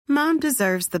Mom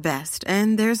deserves the best,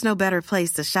 and there's no better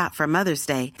place to shop for Mother's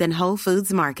Day than Whole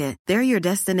Foods Market. They're your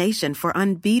destination for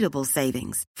unbeatable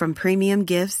savings, from premium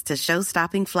gifts to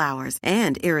show-stopping flowers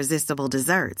and irresistible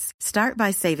desserts. Start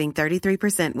by saving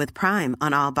 33% with Prime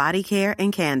on all body care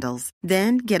and candles.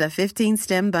 Then get a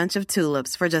 15-stem bunch of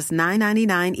tulips for just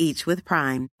 $9.99 each with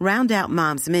Prime. Round out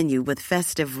Mom's menu with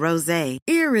festive rosé,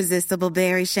 irresistible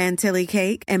berry chantilly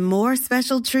cake, and more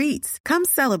special treats. Come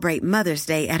celebrate Mother's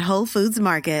Day at Whole Foods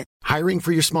Market. Hiring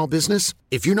for your small business?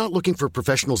 If you're not looking for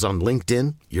professionals on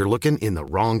LinkedIn, you're looking in the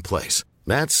wrong place.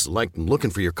 That's like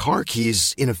looking for your car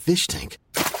keys in a fish tank.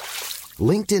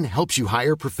 LinkedIn helps you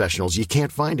hire professionals you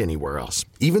can't find anywhere else,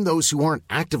 even those who aren't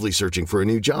actively searching for a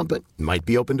new job but might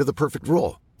be open to the perfect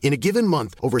role. In a given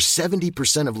month, over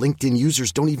 70% of LinkedIn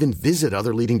users don't even visit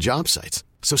other leading job sites.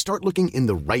 So start looking in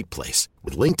the right place.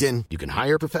 With LinkedIn, you can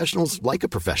hire professionals like a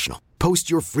professional. Post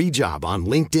your free job on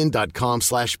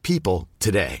linkedin.com/people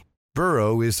today.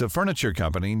 Burrow is a furniture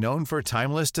company known for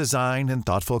timeless design and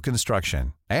thoughtful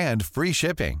construction, and free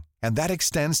shipping, and that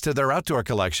extends to their outdoor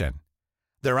collection.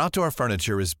 Their outdoor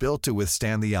furniture is built to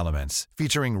withstand the elements,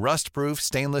 featuring rust-proof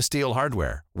stainless steel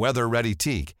hardware, weather-ready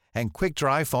teak, and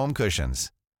quick-dry foam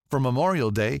cushions. For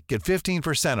Memorial Day, get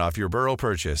 15% off your Burrow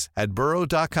purchase at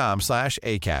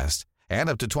burrow.com/ACAST and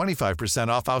up to 25%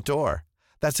 off outdoor.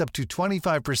 That's up to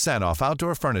 25% off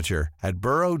outdoor furniture at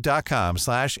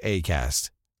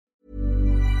burrow.com/ACAST.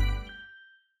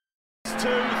 2,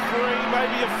 3,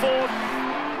 maybe a fourth.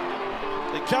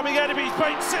 They're coming at him, he's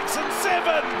beat 6 and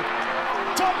 7.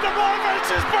 Top to Morgan,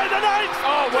 has beat an 8.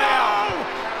 Oh, wow.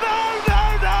 No.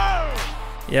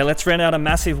 Yeah, let's round out a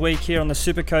massive week here on the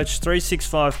Supercoach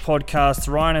 365 podcast.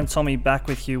 Ryan and Tommy back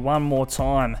with you one more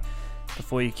time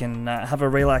before you can have a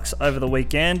relax over the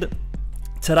weekend.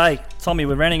 Today, Tommy,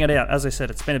 we're rounding it out. As I said,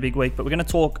 it's been a big week, but we're going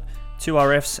to talk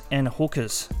 2RFs and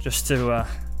hookers just to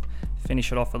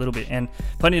finish it off a little bit. And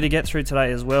plenty to get through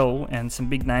today as well, and some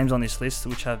big names on this list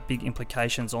which have big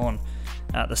implications on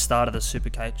the start of the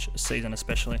Supercoach season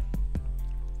especially.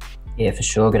 Yeah, for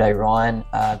sure. G'day, Ryan.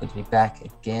 Good to be back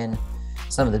again.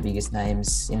 Some of the biggest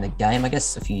names in the game, I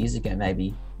guess a few years ago,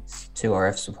 maybe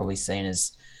 2RFs were probably seen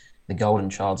as the golden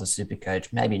childs of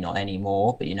Supercoach. Maybe not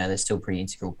anymore, but they're still pretty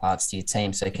integral parts to your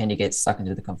team. So can you get stuck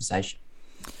into the conversation?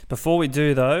 Before we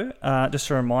do though, just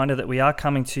a reminder that we are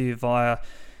coming to you via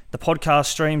the podcast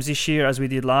streams this year as we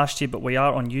did last year, but we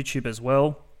are on YouTube as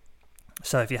well.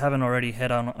 So if you haven't already,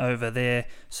 head on over there,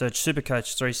 search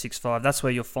Supercoach 365. That's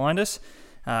where you'll find us.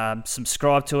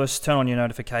 Subscribe to us, turn on your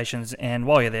notifications, and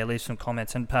while you're there, leave some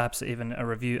comments and perhaps even a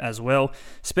review as well.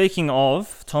 Speaking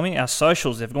of, Tommy, our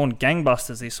socials have gone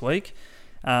gangbusters this week,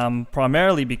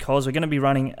 primarily because we're going to be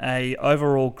running a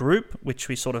overall group, which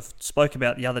we sort of spoke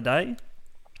about the other day.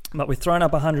 But we've thrown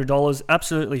up $100,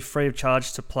 absolutely free of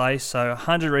charge to play, so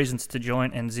 100 reasons to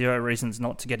join and 0 reasons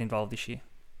not to get involved this year.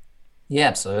 Yeah,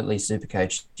 absolutely.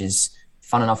 Supercoach is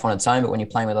fun enough on its own, but when you're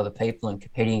playing with other people and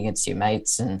competing against your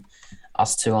mates and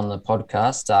us two on the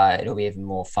podcast, it'll be even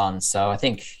more fun. So I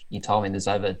think you told me there's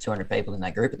over 200 people in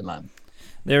that group at the moment.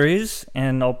 There is,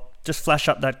 and I'll just flash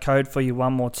up that code for you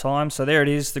one more time. So there it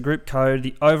is, the group code,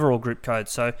 the overall group code.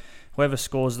 So whoever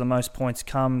scores the most points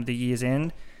come the year's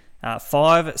end,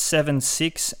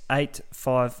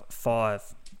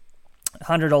 576855.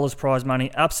 $100 prize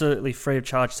money, absolutely free of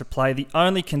charge to play. The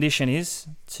only condition is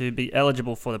to be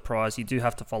eligible for the prize. You do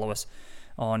have to follow us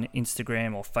on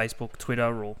Instagram or Facebook,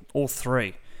 Twitter, or all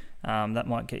three. That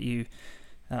might get you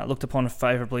looked upon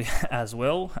favourably as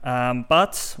well.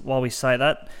 But while we say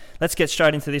that, let's get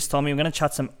straight into this, Tommy. We're going to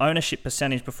chat some ownership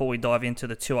percentage before we dive into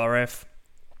the 2RF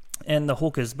and the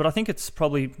hookers. But I think it's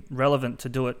probably relevant to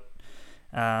do it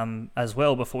as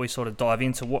well before we sort of dive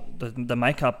into what the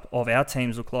makeup of our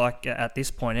teams look like at this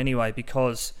point anyway,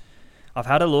 because I've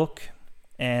had a look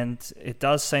and it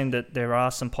does seem that there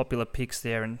are some popular picks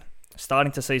there and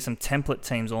starting to see some template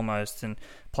teams almost and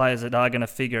players that are going to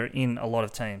figure in a lot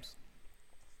of teams.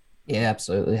 Yeah,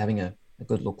 absolutely. Having a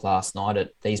good look last night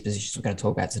at these positions we're going to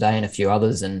talk about today and a few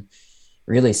others, and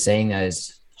really seeing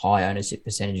those high ownership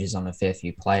percentages on a fair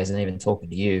few players. And even talking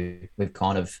to you, we've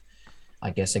kind of,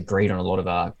 I guess, agreed on a lot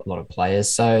of players.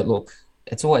 So look,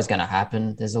 it's always going to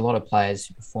happen. There's a lot of players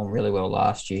who performed really well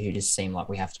last year who just seem like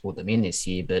we have to put them in this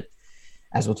year. But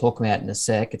as we'll talk about in a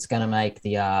sec, it's going to make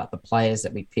the players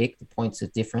that we pick, the points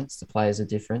of difference, the players of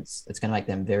difference, it's going to make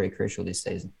them very crucial this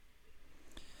season.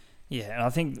 Yeah, and I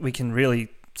think we can really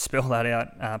spell that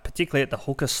out, particularly at the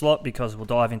hooker slot, because we'll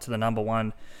dive into the number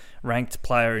one ranked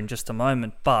player in just a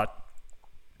moment. But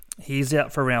he's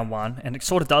out for round one, and it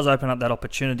sort of does open up that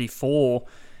opportunity for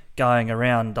going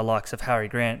around the likes of Harry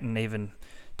Grant and even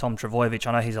Tom Trbojevic.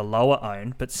 I know he's a lower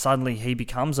owned, but suddenly he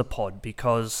becomes a pod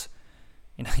because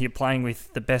you're playing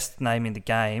with the best name in the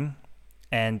game,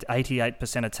 and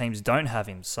 88% of teams don't have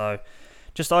him. So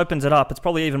just opens it up. It's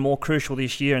probably even more crucial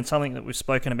this year, and something that we've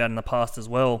spoken about in the past as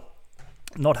well.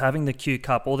 Not having the Q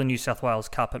Cup or the New South Wales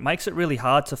Cup, it makes it really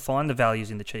hard to find the values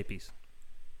in the cheapies.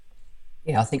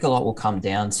 Yeah, I think a lot will come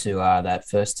down to that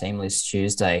first team list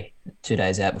Tuesday, 2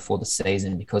 days out before the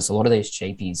season, because a lot of these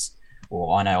cheapies,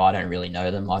 well, I know I don't really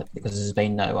know them because there's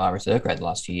been no reserve grade the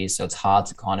last few years, so it's hard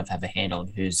to kind of have a handle on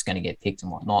who's going to get picked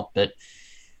and whatnot. But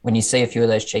when you see a few of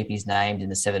those cheapies named in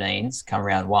the 17s come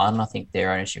round one, I think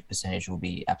their ownership percentage will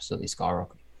be absolutely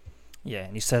skyrocketing. Yeah,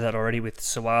 and you said that already with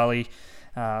Suwali.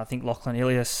 I think Lachlan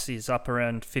Ilias is up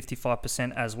around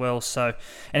 55% as well. So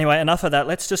anyway, enough of that.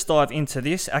 Let's just dive into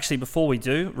this. Actually, before we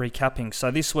do, recapping.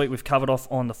 So this week we've covered off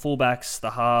on the fullbacks,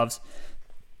 the halves,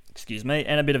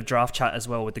 and a bit of draft chat as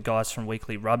well with the guys from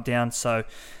Weekly Rubdown. So,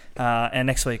 and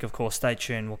next week, of course, stay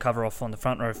tuned. We'll cover off on the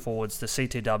front row forwards, the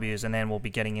CTWs, and then we'll be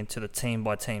getting into the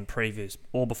team-by-team previews,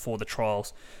 all before the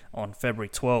trials on February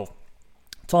 12.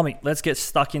 Tommy, let's get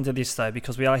stuck into this though,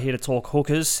 because we are here to talk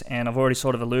hookers, and I've already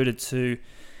sort of alluded to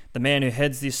the man who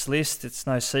heads this list. It's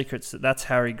no secrets that's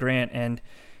Harry Grant, and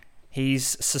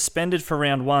he's suspended for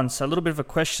round one, so a little bit of a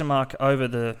question mark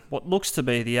over what looks to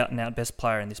be the out-and-out best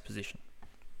player in this position.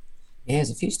 Yeah,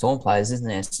 there's a few Storm players, isn't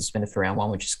there, suspended for round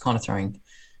one, which is kind of throwing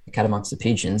the cat amongst the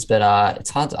pigeons, but it's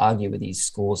hard to argue with his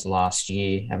scores last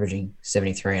year, averaging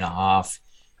 73.5.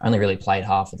 Only really played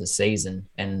half of the season,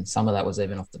 and some of that was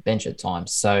even off the bench at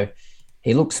times. So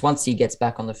he looks, once he gets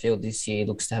back on the field this year, he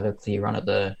looks to have a clear run at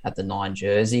the 9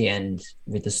 jersey. And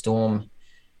with the Storm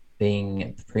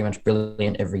being pretty much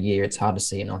brilliant every year, it's hard to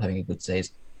see him not having a good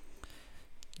season.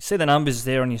 You see the numbers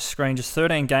there on your screen, just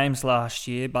 13 games last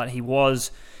year, but he was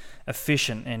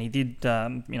efficient, and he did,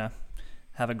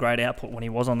 have a great output when he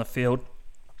was on the field.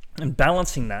 And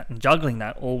balancing that and juggling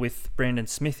that all with Brandon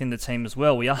Smith in the team as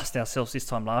well. We asked ourselves this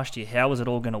time last year, how was it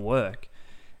all going to work?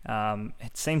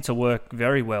 It seemed to work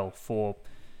very well for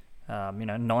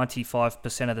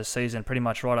 95% of the season, pretty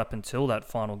much right up until that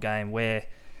final game where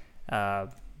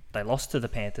they lost to the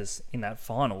Panthers in that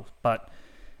final. But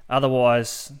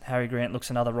otherwise, Harry Grant looks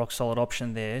another rock-solid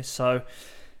option there. So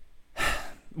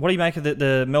what do you make of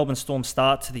the Melbourne Storm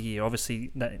start to the year?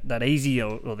 Obviously, that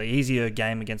easier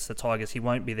game against the Tigers, he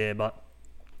won't be there, but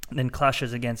then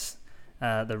clashes against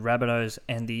the Rabbitohs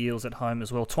and the Eels at home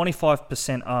as well.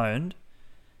 25% owned.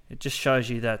 It just shows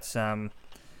you that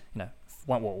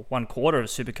one quarter of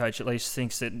Supercoach at least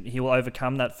thinks that he will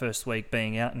overcome that first week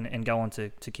being out and go on to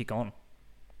kick on.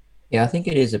 Yeah, I think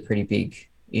it is a pretty big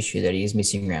issue that he is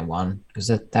missing round one, because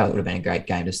that would have been a great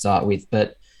game to start with,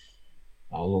 but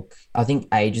I think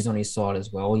age is on his side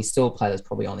as well. He's still a player that's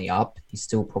probably on the up. He's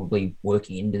still probably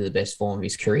working into the best form of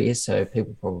his career, so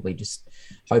people probably just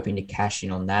hoping to cash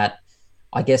in on that.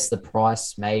 I guess the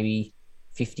price, maybe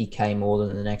 50K more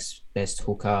than the next best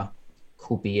hooker,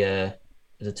 could be a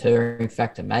deterring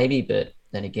factor maybe, but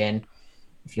then again,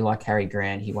 if you like Harry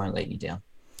Grant, he won't let you down.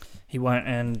 He won't,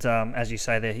 and as you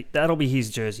say there, that'll be his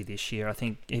jersey this year. I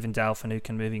think even Dale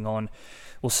Finucane moving on,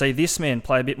 we'll see this man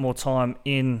play a bit more time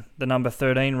in the number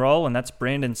 13 role, and that's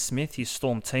Brandon Smith, his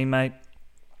Storm teammate.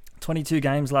 22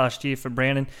 games last year for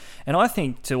Brandon, and I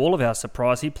think to all of our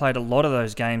surprise, he played a lot of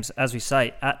those games, as we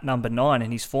say, at number 9,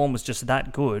 and his form was just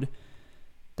that good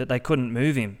that they couldn't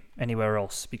move him anywhere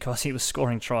else because he was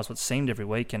scoring tries what seemed every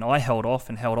week, and I held off.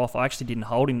 I actually didn't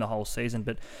hold him the whole season,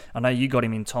 but I know you got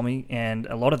him in, Tommy, and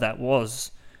a lot of that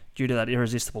was due to that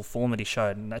irresistible form that he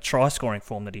showed and that try-scoring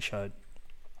form that he showed.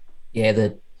 Yeah,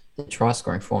 the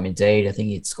try-scoring form indeed. I think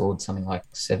he'd scored something like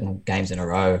 7 games in a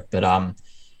row, but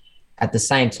at the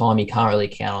same time, you can't really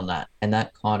count on that, and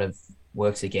that kind of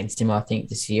works against him, I think,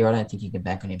 this year. I don't think you can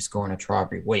bank on him scoring a try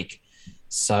every week.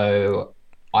 So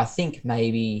I think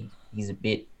maybe he's a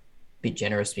bit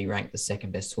generous to be ranked the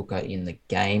second best hooker in the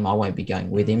game. I won't be going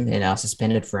with him, and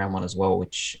suspended for round one as well,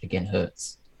 which again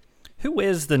hurts. Who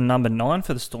wears the number 9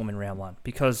 for the Storm in round one?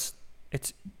 Because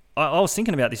I was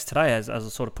thinking about this today as I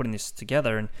was sort of putting this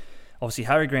together, and obviously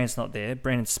Harry Grant's not there,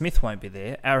 Brandon Smith won't be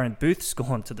there, Aaron Booth's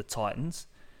gone to the Titans.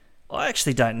 I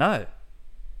actually don't know.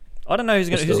 I don't know who's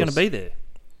going to be there.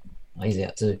 He's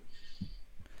out too.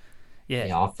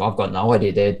 Yeah, I've got no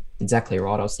idea. They're exactly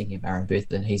right. I was thinking of Aaron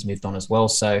Booth, and he's moved on as well.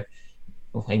 So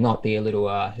he might be a little,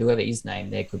 whoever is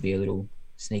named there could be a little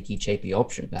sneaky, cheapy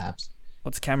option, perhaps.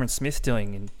 What's Cameron Smith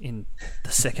doing in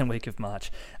the second week of March?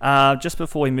 Just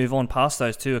before we move on past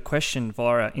those two, a question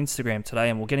via Instagram today,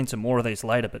 and we'll get into more of these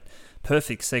later, but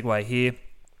perfect segue here.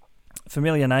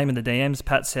 Familiar name in the DMs,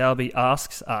 Pat Sowerby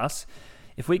asks us,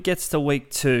 if we gets to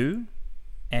week 2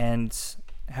 and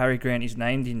Harry Grant is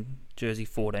named in jersey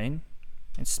 14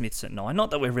 and Smith's at 9.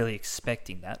 Not that we're really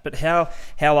expecting that, but how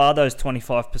are those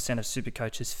 25% of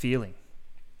Supercoaches feeling?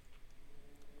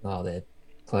 Oh, they're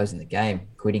closing the game,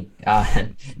 quitting.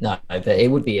 No, but it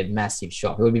would be a massive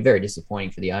shock. It would be very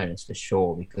disappointing for the owners for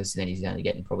sure, because then he's only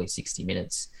getting probably 60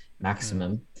 minutes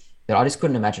maximum. But I just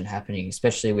couldn't imagine happening,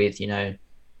 especially with,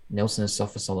 Nelson and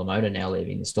Sofa Solomona now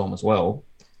leaving the Storm as well.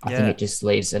 I think it just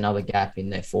leaves another gap in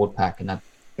their forward pack, and that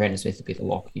Brandon Smith would be the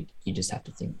lock. You just have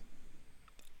to think.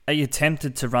 Are you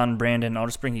tempted to run Brandon? I'll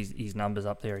just bring his numbers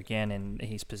up there again and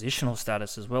his positional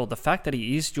status as well. The fact that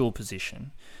he is dual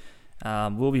position,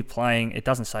 will be playing, it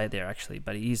doesn't say it there actually,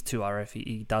 but he is 2RF.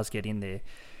 He does get in there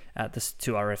at this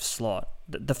 2RF slot.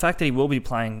 The fact that he will be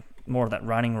playing more of that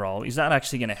running role, is that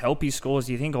actually going to help his scores,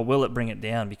 do you think, or will it bring it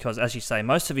down? Because, as you say,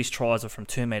 most of his tries are from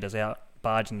 2 metres out,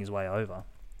 barging his way over.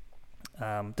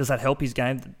 Does that help his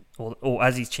game, or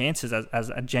as his chances as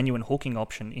a genuine hooking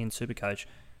option in Supercoach,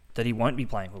 that he won't be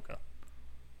playing hooker?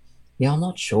 Yeah, I'm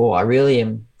not sure. I really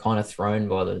am kind of thrown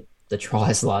by the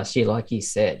tries last year. Like you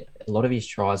said, a lot of his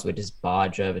tries were just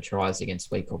barge over tries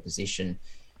against weak opposition.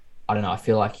 I don't know. I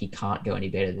feel like he can't go any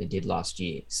better than he did last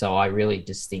year. So I really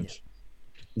just think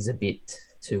he's a bit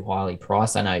too highly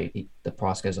priced. I know the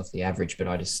price goes off the average, but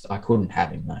I couldn't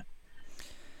have him, though.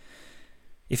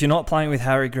 If you're not playing with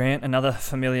Harry Grant, another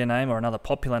familiar name or another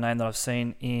popular name that I've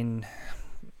seen in,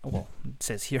 well, it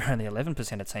says here only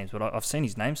 11% of teams, but I've seen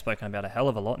his name spoken about a hell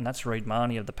of a lot, and that's Reid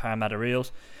Marnie of the Parramatta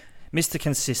Eels. Mr.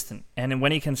 Consistent. And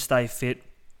when he can stay fit,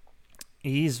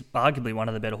 he is arguably one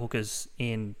of the better hookers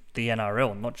in the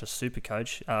NRL, not just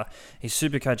Supercoach. His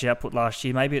Supercoach output last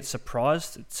year, maybe it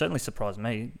certainly surprised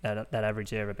me, that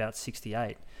average there of about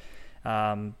 68.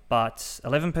 But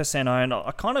 11% owned,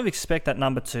 I kind of expect that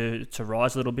number to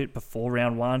rise a little bit before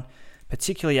round one,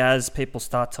 particularly as people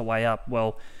start to weigh up,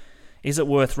 well, is it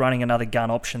worth running another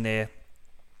gun option there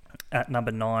at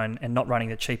number 9 and not running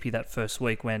the cheapie that first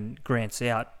week when Grant's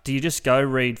out? Do you just go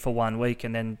Reid for 1 week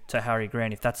and then to Harry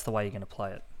Grant if that's the way you're going to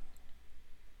play it?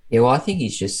 Yeah, well, I think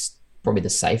he's just probably the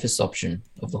safest option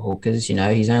of the hookers.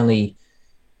 He's only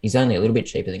a little bit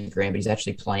cheaper than Grant, but he's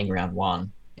actually playing round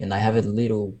 1. And they have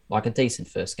a decent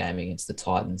first game against the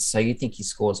Titans. So you think he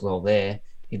scores well there.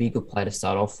 He'd be a good player to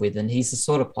start off with. And he's the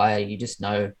sort of player you just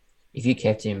know if you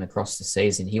kept him across the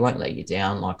season, he won't let you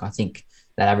down. I think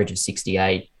that average of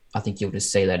 68, I think you'll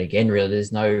just see that again, really.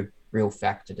 There's no real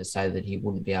factor to say that he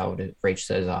wouldn't be able to reach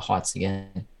those heights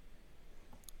again.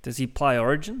 Does he play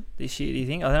Origin this year, do you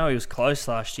think? I know he was close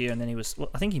last year, and then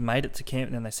I think he made it to camp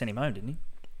and then they sent him home, didn't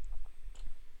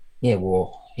he? Yeah,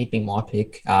 well, he'd be my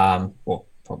pick.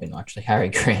 Probably not actually. Harry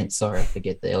Grant, sorry, I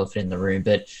forget the elephant in the room.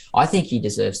 But I think he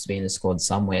deserves to be in the squad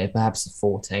somewhere, perhaps at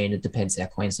 14. It depends how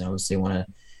Queensland obviously want to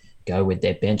go with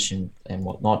their bench and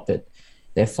whatnot. But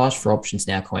they're flush for options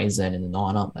now, Queensland, in the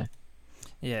 9, aren't they?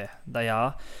 Yeah, they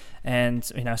are. And,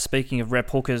 speaking of rep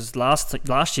hookers,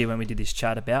 last year when we did this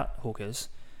chat about hookers,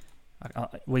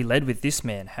 we led with this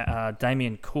man,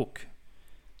 Damien Cook.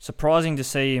 Surprising to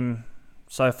see him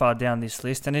so far down this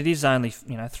list, and it is only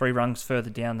 3 rungs further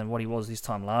down than what he was this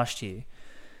time last year.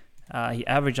 He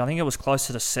averaged, I think it was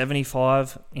closer to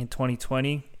 75 in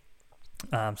 2020,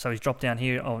 so he's dropped down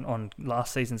here on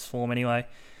last season's form anyway.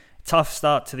 Tough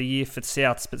start to the year for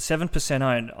Souths, but 7%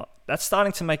 owned, that's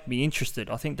starting to make me interested.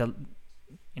 I think the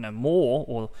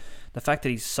fact that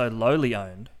he's so lowly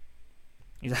owned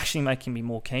is actually making me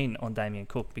more keen on Damien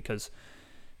Cook, because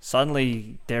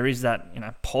suddenly there is that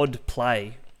pod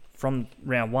play from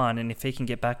round 1, and if he can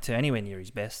get back to anywhere near his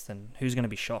best, then who's going to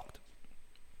be shocked?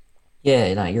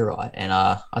 Yeah, no, you're right. And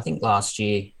I think last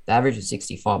year, the average of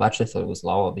 65, I actually thought it was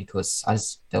lower because I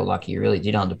just felt like he really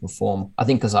did underperform. I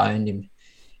think because I owned him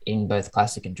in both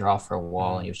Classic and Draft for a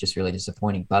while, and he was just really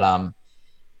disappointing. But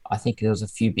I think there was a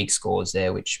few big scores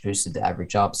there which boosted the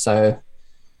average up. So,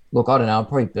 look, I don't know. I'm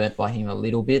probably burnt by him a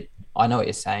little bit. I know what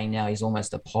you're saying now. He's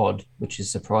almost a pod, which is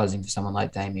surprising for someone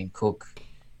like Damien Cook.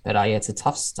 But it's a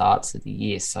tough start to the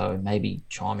year, so maybe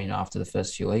chime in after the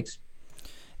first few weeks.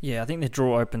 Yeah, I think the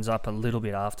draw opens up a little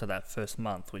bit after that first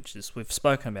month, which is, we've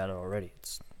spoken about it already.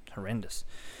 It's horrendous.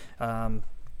 But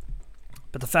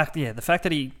the fact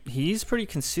that he is pretty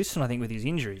consistent, I think, with his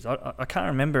injuries. I can't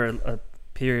remember a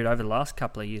period over the last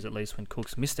couple of years, at least, when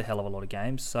Cook's missed a hell of a lot of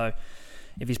games. So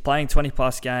if he's playing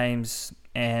 20-plus games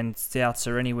and Souths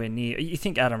are anywhere near, you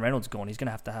think Adam Reynolds gone, he's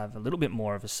going to have a little bit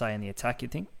more of a say in the attack, you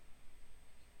think?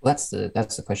 Well, that's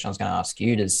the question I was going to ask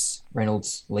you. Does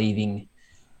Reynolds leaving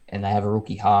and they have a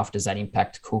rookie half, does that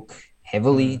impact Cook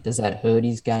heavily? Does that hurt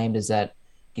his game? Does that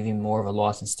give him more of a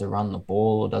license to run the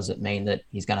ball, or does it mean that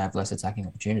he's going to have less attacking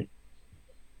opportunity?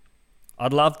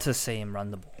 I'd love to see him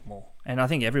run the ball more. And I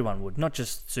think everyone would, not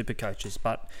just super coaches,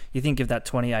 but you think of that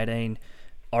 2018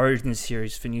 Origin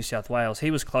series for New South Wales. He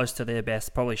was close to their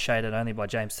best, probably shaded only by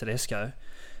James Tedesco,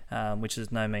 which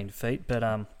is no mean feat. But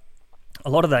a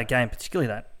lot of that game, particularly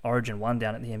that Origin one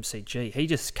down at the MCG, he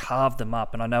just carved them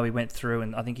up. And I know he went through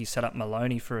and I think he set up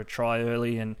Maloney for a try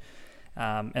early, and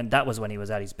that was when he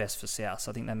was at his best for South.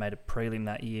 So I think they made a prelim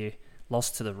that year,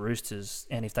 lost to the Roosters,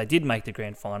 and if they did make the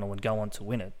grand final and go on to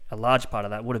win it, a large part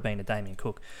of that would have been to Damien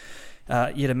Cook.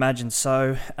 You'd imagine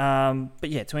so. But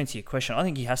yeah, to answer your question, I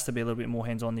think he has to be a little bit more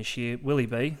hands-on this year. Will he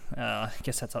be? I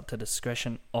guess that's up to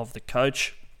discretion of the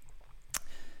coach.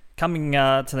 Coming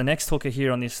to the next hooker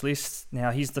here on this list.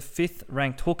 Now, he's the 5th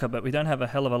ranked hooker, but we don't have a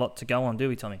hell of a lot to go on, do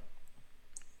we, Tommy?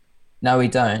 No, we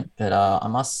don't. But I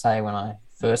must say, when I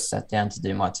first sat down to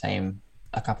do my team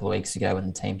a couple of weeks ago when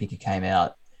the team picker came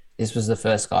out, this was the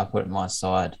first guy I put on my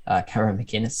side, Cameron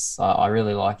McInnes. I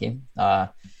really like him.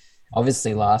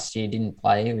 Obviously, last year didn't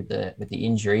play with the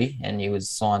injury, and he was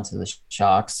signed to the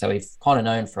Sharks. So we've kind of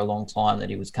known for a long time that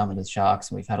he was coming to the Sharks,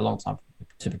 and we've had a long time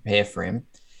to prepare for him.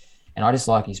 And I just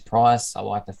like his price. I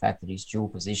like the fact that he's dual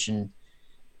position,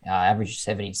 averaged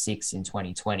 76 in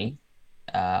 2020.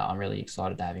 I'm really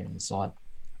excited to have him on the side.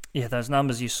 Yeah, those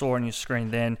numbers you saw on your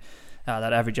screen then,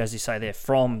 that average, as you say there,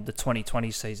 from the 2020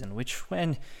 season, which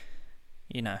when,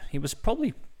 he was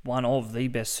probably one of the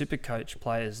best Supercoach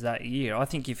players that year. I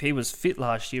think if he was fit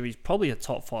last year, he's probably a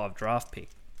top 5 draft pick.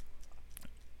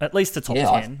 At least a top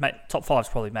 10. Top 5 is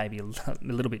probably maybe a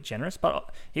little bit generous,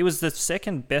 but he was the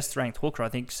second best ranked hooker, I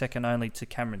think second only to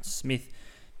Cameron Smith,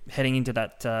 heading into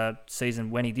that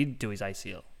season when he did do his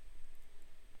ACL.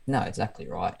 No, exactly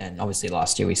right. And obviously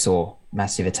last year we saw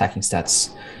massive attacking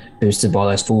stats boosted by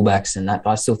those fullbacks and that, but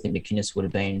I still think McInnes would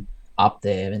have been up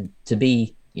there. And to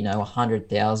be,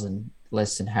 100,000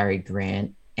 less than Harry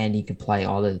Grant, and he could play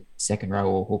either second row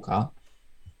or hooker.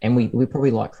 And we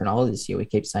probably like Cronulla this year. We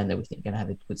keep saying that we think they're going to have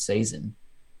a good season.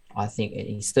 I think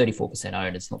he's 34%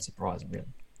 owned. It's not surprising, really.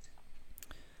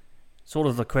 Sort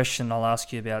of the question I'll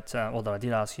ask you about, or that I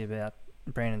did ask you about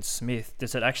Brandon Smith,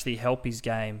 does it actually help his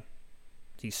game,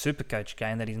 his Supercoach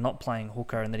game, that he's not playing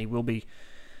hooker and that he will be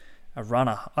a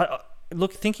runner?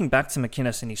 Look, thinking back to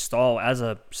McInnes and his style as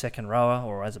a second rower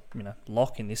or as a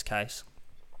lock in this case,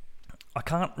 I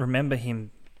can't remember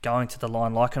him going to the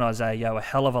line like an Isaiah Yeo a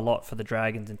hell of a lot for the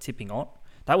Dragons and tipping on.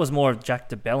 That was more of Jack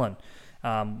de Belin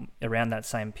around that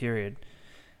same period.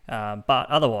 But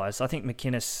otherwise, I think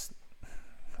McInnes,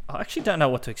 I actually don't know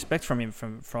what to expect from him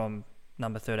from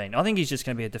number 13. I think he's just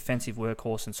going to be a defensive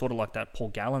workhorse and sort of like that Paul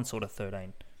Gallen sort of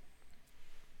 13.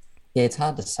 Yeah, it's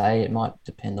hard to say. It might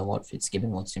depend on what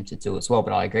Fitzgibbon wants him to do as well.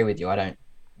 But I agree with you. I don't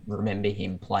remember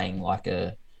him playing like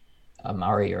a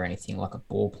Murray or anything, like a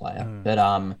ball player.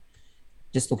 But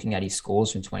just looking at his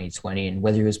scores from 2020 and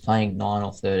whether he was playing 9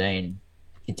 or 13,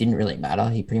 it didn't really matter.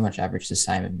 He pretty much averaged the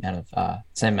same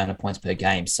amount of points per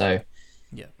game. So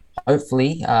yeah,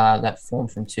 hopefully that form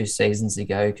from 2 seasons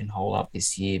ago can hold up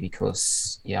this year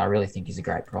because, I really think he's a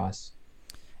great price.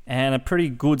 And a pretty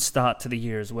good start to the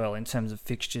year as well in terms of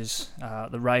fixtures.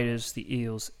 The Raiders, the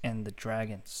Eels and the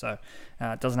Dragons. So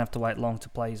it doesn't have to wait long to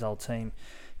play his old team,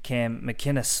 Cam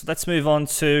McInnes. Let's move on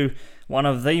to one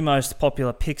of the most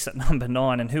popular picks at number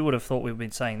 9. And who would have thought we'd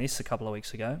been saying this a couple of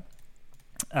weeks ago?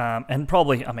 And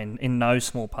probably, in no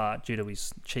small part due to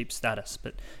his cheap status.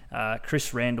 But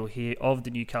Chris Randall here of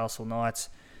the Newcastle Knights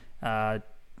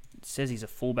says he's a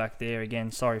fullback there.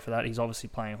 Again, sorry for that. He's obviously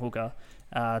playing hooker.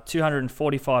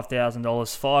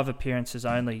 $245,000, 5 appearances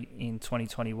only in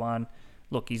 2021.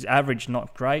 Look, his average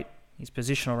not great. His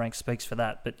positional rank speaks for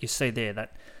that. But you see there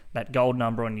that gold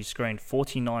number on your screen,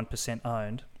 49%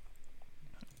 owned.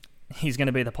 He's going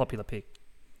to be the popular pick.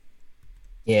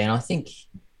 Yeah, and I think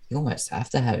you almost have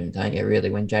to have him, don't you, really?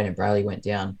 When Jaden Brayley went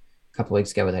down a couple of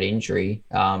weeks ago with that injury,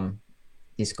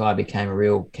 this guy became a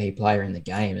real key player in the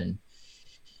game. And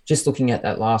just looking at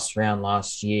that last round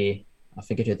last year, I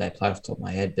forget who they played off the top of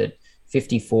my head, but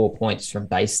 54 points from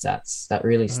base stats. That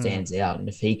really stands out. And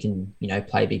if he can,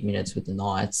 play big minutes with the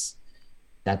Knights,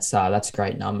 that's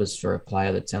great numbers for a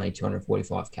player that's only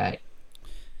 $245K.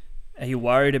 Are you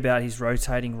worried about his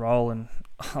rotating role? And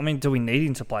do we need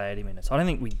him to play 80 minutes? I don't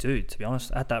think we do, to be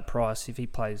honest. At that price, if he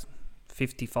plays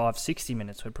 55, 60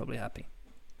 minutes, we're probably happy.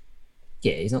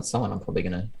 Yeah, he's not someone I'm probably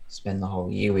going to spend the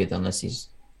whole year with unless he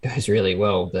goes really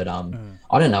well. But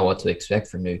I don't know what to expect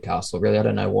from Newcastle, really. I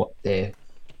don't know what their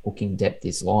hooking depth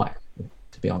is like,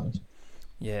 to be honest.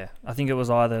 Yeah, I think it was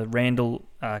either Randall,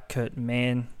 Kurt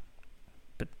Mann.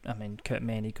 But, Kurt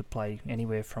Mann, he could play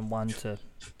anywhere from 1 to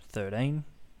 13.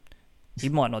 He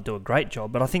might not do a great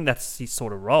job, but I think that's his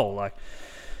sort of role. Like,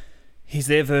 he's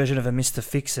their version of a Mr.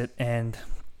 Fix-It, and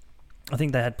I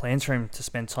think they had plans for him to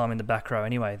spend time in the back row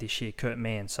anyway this year, Kurt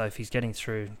Mann. So if he's getting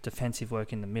through defensive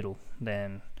work in the middle,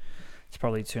 then it's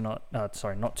probably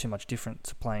not too much different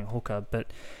to playing hooker.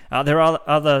 But there are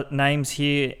other names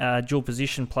here, dual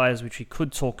position players, which we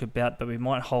could talk about, but we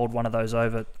might hold one of those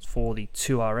over for the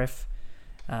 2RF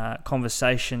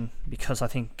conversation, because I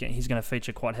think he's going to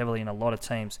feature quite heavily in a lot of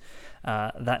teams,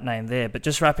 that name there. But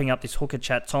just wrapping up this hooker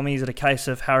chat, Tommy, is it a case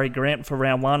of Harry Grant for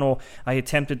round one, or are you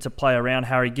tempted to play around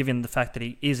Harry given the fact that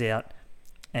he is out,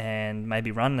 and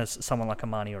maybe run as someone like a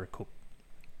Marnie or a Cook?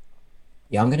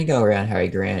 Yeah, I'm going to go around Harry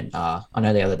Grant. I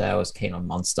know the other day I was keen on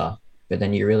Munster, but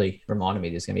then you really reminded me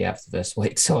he's going to be out for the first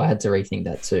week, so I had to rethink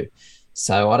that too.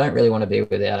 So I don't really want to be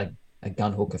without a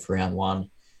gun hooker for round one.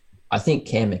 I think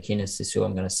Cam McInnes is who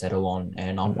I'm going to settle on,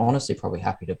 and I'm honestly probably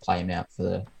happy to play him out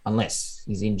unless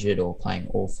he's injured or playing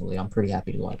awfully. I'm pretty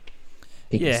happy to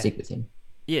pick and stick with him.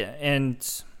 Yeah, and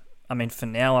I mean, for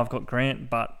now I've got Grant,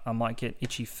 but I might get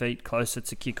itchy feet closer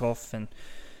to kick off, and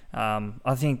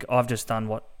I think I've just done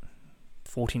what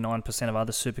 49% of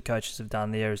other super coaches have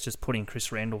done there, is just putting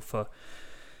Chris Randall for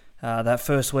that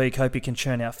first week, hope he can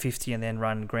churn out 50 and then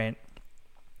run Grant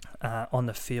on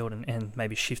the field and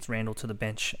maybe shift Randall to the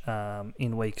bench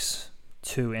in weeks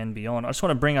 2 and beyond. I just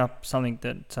want to bring up something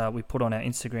that we put on our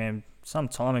Instagram some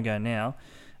time ago now,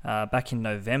 back in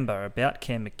November, about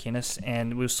Cam McInnes,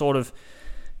 and we were sort of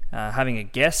having a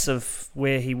guess of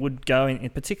where he would go,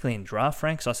 particularly in draft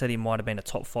ranks. I said he might have been a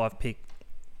top 5 pick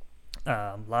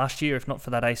last year, if not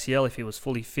for that ACL, if he was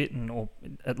fully fit, or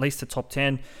at least a top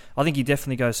 10. I think he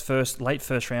definitely goes late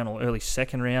first round or early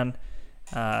second round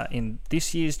in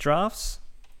this year's drafts,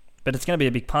 but it's going to be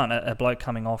a big punt, a bloke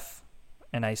coming off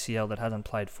an ACL that hasn't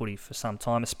played footy for some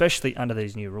time, especially under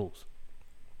these new rules.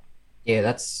 Yeah,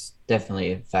 that's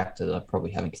definitely a factor that I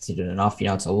probably haven't considered enough.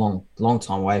 It's a long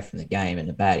time away from the game and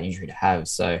a bad injury to have,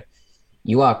 so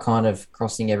you are kind of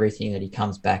crossing everything that he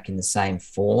comes back in the same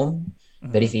form.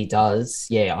 Mm-hmm. But if he does,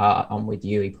 I'm with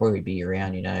you. He'd probably be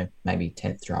around, maybe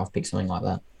 10th draft pick, something like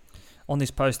that. On this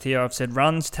post here, I've said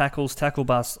runs, tackles, tackle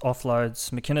busts,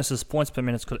 offloads. McInnes' points per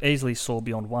minute could easily soar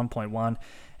beyond 1.1.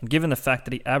 And given the fact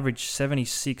that he averaged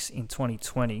 76 in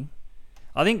 2020,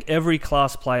 I think every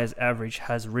class player's average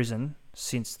has risen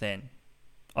since then.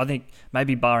 I think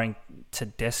maybe barring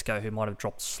Tedesco, who might have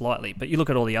dropped slightly. But you look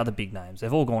at all the other big names,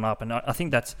 they've all gone up. And I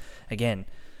think that's, again,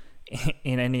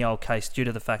 in any old case, due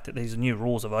to the fact that these new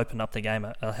rules have opened up the game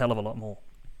a hell of a lot more.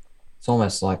 It's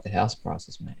almost like the house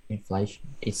prices, mate. Inflation.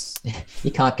 You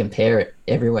can't compare it.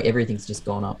 Everywhere, everything's just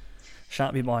gone up.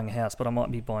 Shan't be buying a house, but I might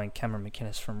be buying Cameron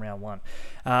McInnes from round one.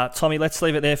 Tommy, let's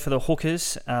leave it there for the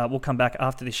hookers. We'll come back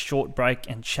after this short break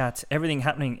and chat everything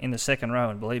happening in the second row,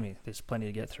 and believe me, there's plenty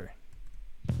to get through.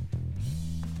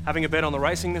 Having a bet on the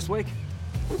racing this week?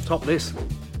 Top this.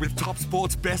 With Top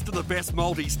Sport's Best of the Best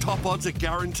Multis, top odds are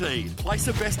guaranteed. Place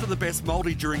a Best of the Best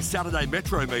Multi during Saturday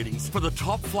Metro meetings for the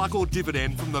top flug or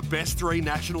dividend from the best 3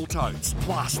 national totes.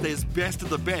 Plus, there's Best of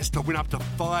the Best to win up to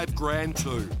 $5,000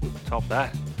 too. Top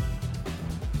that.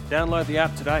 Download the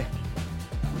app today.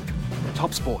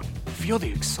 Top Sport. Feel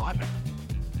the excitement.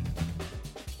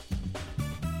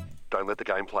 Don't let the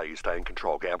game play you. Stay in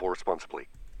control. Gamble responsibly.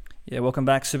 Yeah, welcome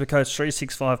back. Supercoach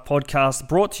 365 podcast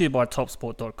brought to you by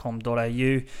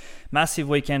topsport.com.au. Massive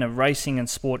weekend of racing and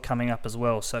sport coming up as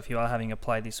well. So if you are having a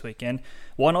play this weekend,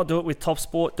 why not do it with Top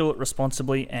Sport? Do it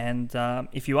responsibly. And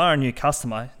if you are a new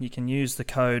customer, you can use the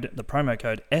promo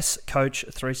code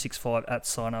SCOACH365 at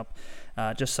sign up.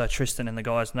 Just so Tristan and the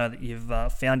guys know that you've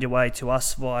found your way to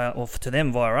us to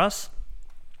them via us.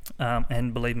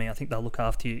 And believe me, I think they'll look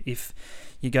after you if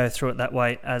you go through it that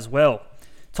way as well.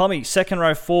 Tommy, second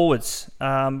row forwards,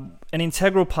 an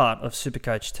integral part of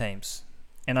Supercoach teams.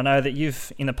 And I know that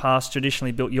you've, in the past,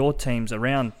 traditionally built your teams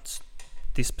around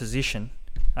this position.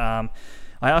 I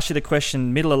asked you the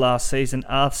question middle of last season,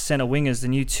 are centre wingers the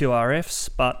new 2RFs?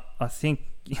 But I think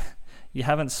you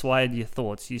haven't swayed your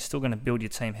thoughts. You're still going to build your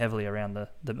team heavily around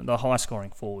the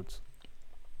high-scoring forwards.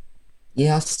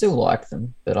 Yeah, I still like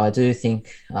them. But I do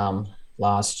think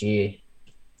last year,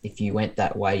 if you went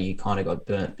that way, you kind of got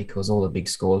burnt because all the big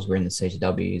scores were in the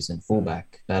CTWs and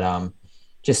fullback. But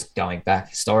just going back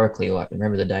historically,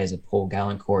 remember the days of Paul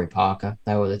Gallen, Corey Parker.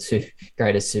 They were the 2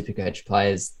 greatest Supercoach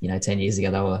players. 10 years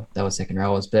ago, they were second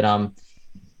rowers. But I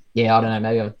don't know.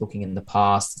 Maybe I'm looking in the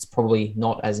past. It's probably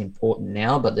not as important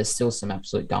now, but there's still some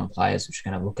absolute gun players which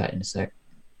we're going to look at in a sec.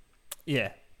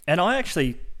 Yeah, and I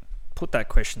actually put that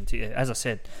question to you, as I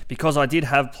said, because I did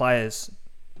have players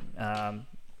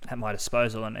at my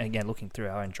disposal, and again, looking through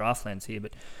our own draft lens here,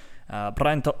 but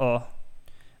Brian To'o,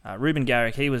 Ruben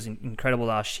Garrick, he was incredible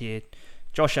last year.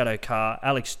 Josh Adokar,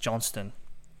 Alex Johnston.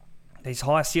 These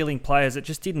high-ceiling players that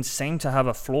just didn't seem to have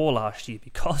a floor last year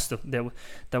because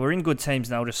they were in good teams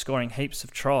and they were just scoring heaps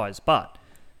of tries. But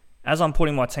as I'm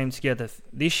putting my team together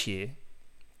this year,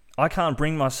 I can't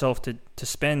bring myself to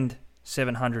spend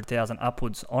 700,000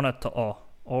 upwards on a To'o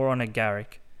or on a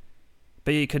Garrick.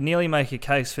 But you could nearly make a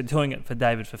case for doing it for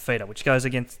David Fifita, which goes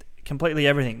against completely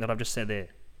everything that I've just said there.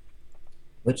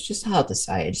 Well, it's just hard to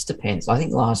say. It just depends. I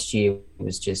think last year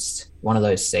was just one of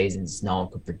those seasons no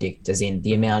one could predict, as in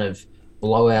the amount of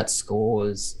blowout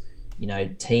scores,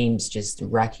 teams just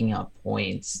racking up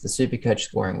points. The Supercoach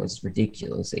scoring was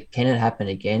ridiculous. Can it happen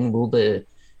again? Will the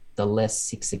less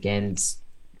 6 agains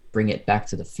bring it back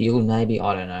to the field maybe?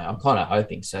 I don't know. I'm kind of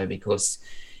hoping so, because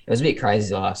it was a bit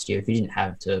crazy last year. If you didn't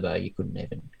have Turbo, you couldn't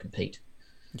even compete.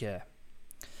 Yeah.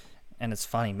 And it's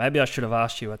funny. Maybe I should have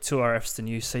asked you, are 2RFs the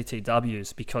new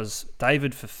CTWs? Because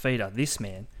David Fifita, this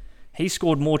man, he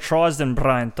scored more tries than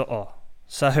Brian To'o.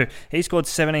 So he scored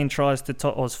 17 tries to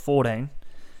To'o's 14.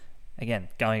 Again,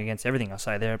 going against everything I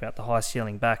say there about the high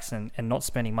ceiling backs and not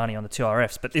spending money on the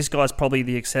 2RFs. But this guy's probably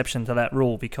the exception to that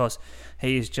rule, because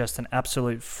he is just an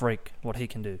absolute freak what he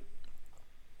can do.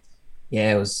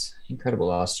 Yeah, it was incredible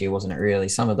last year, wasn't it, really?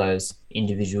 Some of those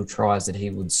individual tries that he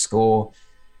would score.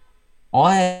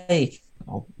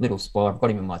 Little spoiler, I've got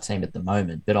him in my team at the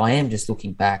moment, but I am just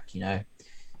looking back, I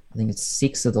think it's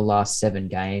 6 of the last 7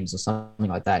 games or something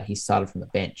like that. He started from the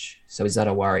bench. So is that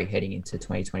a worry heading into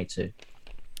 2022?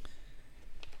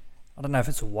 I don't know if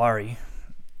it's a worry.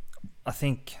 I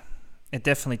think it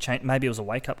definitely changed. Maybe it was a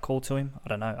wake-up call to him. I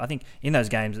don't know. I think in those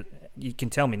games, you can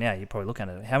tell me now, you're probably looking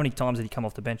at it. How many times did he come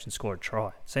off the bench and score a try?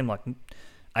 It seemed like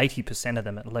 80% of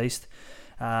them at least.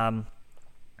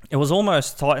 It was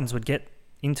almost Titans would get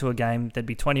into a game, they'd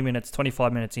be 20 minutes,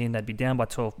 25 minutes in, they'd be down by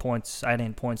 12 points,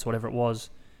 18 points, whatever it was.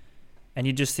 And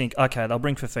you just think, okay, they'll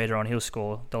bring Fifita on, he'll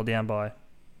score. They'll down by,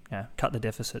 cut the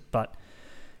deficit. But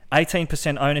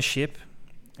 18% ownership,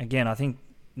 again, I think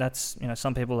that's,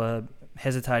 some people are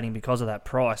hesitating because of that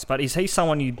price. But is he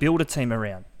someone you build a team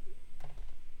around?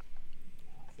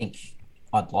 I think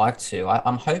I'd like to.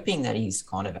 I'm hoping that his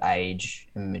kind of age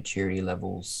and maturity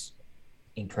levels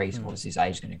increase. What is his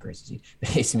age going to increase this year? But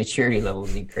his maturity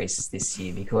levels increase this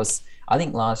year, because I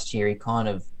think last year he kind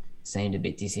of seemed a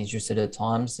bit disinterested at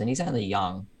times, and he's only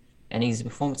young, and his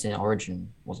performance in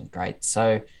Origin wasn't great.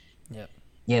 So,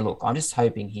 yeah, look, I'm just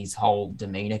hoping his whole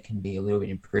demeanour can be a little bit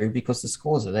improved, because the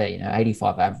scores are there,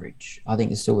 85 average. I think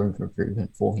there's still room for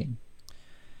improvement for him.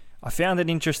 I found it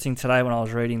interesting today when I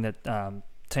was reading that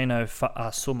Tino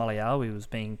Sumaliawi was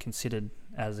being considered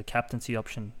as a captaincy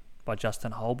option by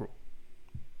Justin Holbrook.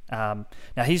 Now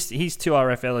he's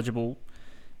 2RF eligible,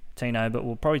 Tino, but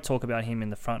we'll probably talk about him in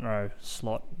the front row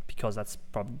slot, because that's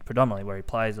probably predominantly where he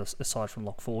plays aside from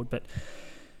lock forward. But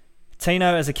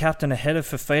Tino as a captain ahead of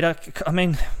Fifita, I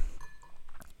mean,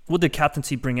 would the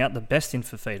captaincy bring out the best in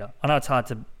Fifita? I know it's hard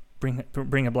to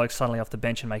bring a bloke suddenly off the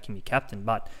bench and make him your captain,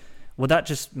 but would that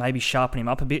just maybe sharpen him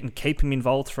up a bit and keep him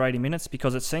involved for 80 minutes?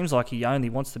 Because it seems like he only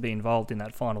wants to be involved in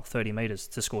that final 30 metres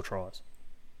to score tries.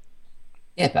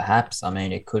 Yeah, perhaps. I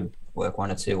mean, it could work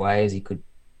one or two ways. He could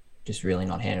just really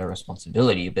not handle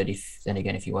responsibility. But if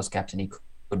he was captain, he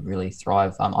could really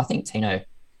thrive. I think Tino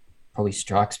probably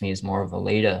strikes me as more of a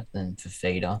leader than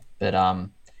Fifita. But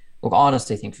look, I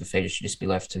honestly think Fifita should just be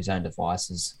left to his own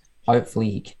devices. Hopefully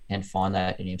he can find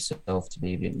that in himself to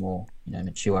be a bit more,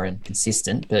 mature and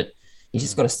consistent. But he's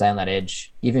just got to stay on that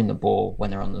edge, give him the ball when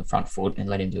they're on the front foot, and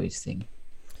let him do his thing.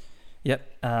 Yep.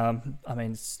 I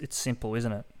mean, it's simple,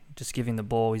 isn't it? Just give him the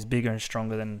ball. He's bigger and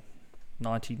stronger than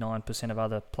 99% of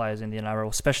other players in the NRL,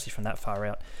 especially from that far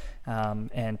out.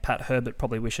 And Pat Herbert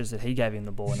probably wishes that he gave him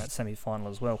the ball in that semi-final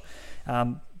as well.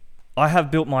 I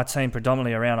have built my team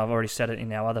predominantly around, I've already said it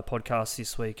in our other podcasts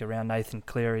this week, around Nathan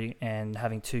Cleary and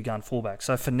having 2-gun fullbacks.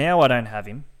 So for now, I don't have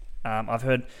him. I've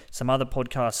heard some other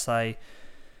podcasts say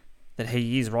that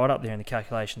he is right up there in the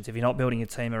calculations. If you're not building a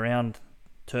team around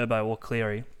Turbo or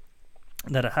Cleary,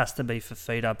 that it has to be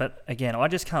Fifita. But again, I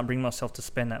just can't bring myself to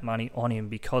spend that money on him,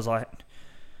 because I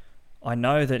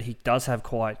know that he does have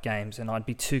quiet games, and I'd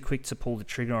be too quick to pull the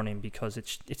trigger on him, because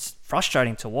it's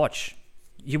frustrating to watch.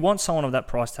 You want someone of that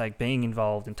price tag being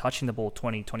involved and touching the ball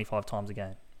 20, 25 times a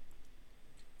game.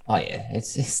 Oh yeah,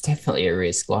 it's definitely a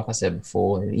risk. Like I said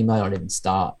before, he may not even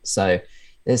start. So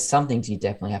there's some things you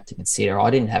definitely have to consider. I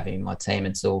didn't have him in my team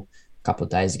until a couple of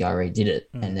days ago where he did it,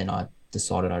 and then I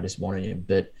decided I just wanted him.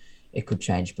 But it could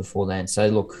change before then. So,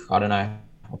 look, I don't know.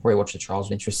 I'll probably watch the trials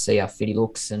with interest, see how fit he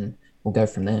looks, and we'll go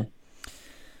from there.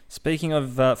 Speaking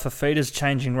of Fifita's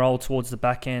changing role towards the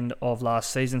back end of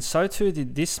last season, so too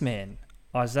did this man,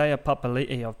 Isaiah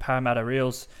Papali'i of Parramatta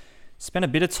Reels. spent a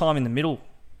bit of time in the middle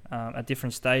at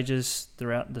different stages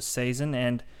throughout the season,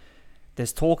 and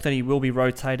there's talk that he will be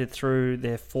rotated through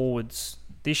their forwards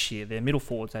this year, their middle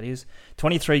forwards, that is.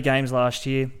 23 games last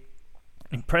year,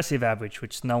 impressive average,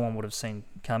 which no one would have seen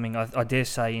coming. I dare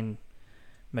say in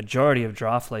majority of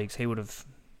draft leagues, he would have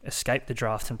escaped the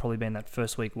draft and probably been that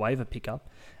first week waiver pickup.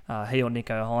 He or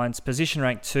Nico Hines. Position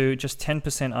rank 2, just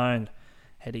 10% owned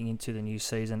heading into the new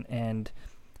season. And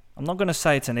I'm not going to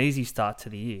say it's an easy start to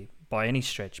the year by any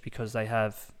stretch, because they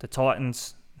have the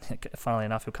Titans, funnily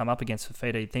enough, who'll come up against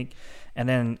Fifita, you'd think, and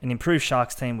then an improved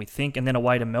Sharks team, we think, and then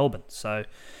away to Melbourne. So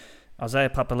Isaiah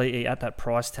Papali'i at that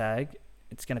price tag,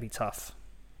 it's going to be tough.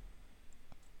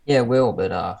 Yeah, it will,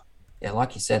 but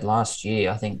like you said, last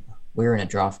year, I think we were in a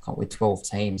draft comp with 12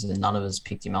 teams and none of us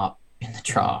picked him up in the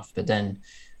draft. But then,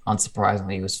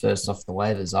 unsurprisingly, he was first off the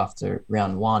waivers after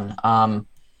round 1.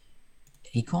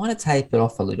 He kind of tapered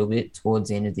off a little bit towards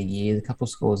the end of the year. A couple of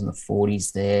scores in the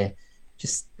 40s there.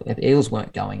 Just, the Eels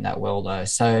weren't going that well, though.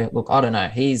 So, look, I don't know.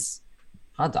 He's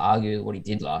hard to argue with what he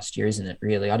did last year, isn't it,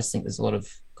 really? I just think there's a lot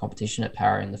of competition at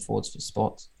Para in the forwards for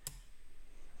spots.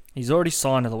 He's already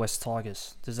signed to the West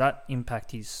Tigers. Does that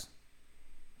impact his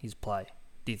play,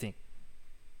 do you think,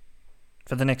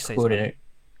 for the next season?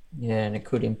 And it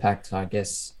could impact, I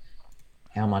guess,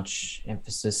 how much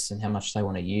emphasis and how much they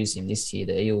want to use him this year.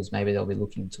 The Eels, maybe they'll be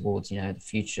looking towards, the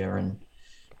future and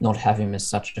not have him as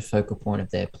such a focal point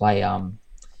of their play. I'm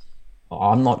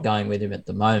not going with him at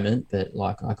the moment, but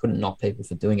I couldn't knock people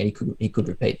for doing it. He could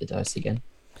repeat the dose again.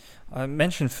 I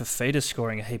mentioned Fifita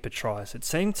scoring a heap of tries. It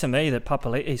seemed to me that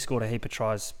Papali'i scored a heap of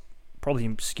tries,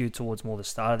 probably skewed towards more the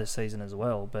start of the season as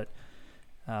well, but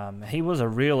he was a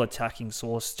real attacking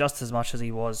source just as much as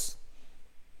he was,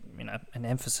 an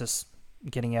emphasis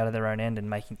getting out of their own end and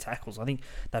making tackles. I think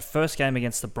that first game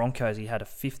against the Broncos, he had a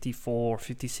 54,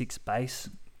 56 base,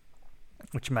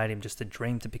 which made him just a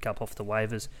dream to pick up off the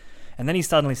waivers. And then he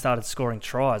suddenly started scoring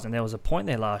tries, and there was a point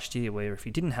there last year where if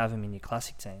you didn't have him in your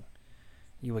classic team,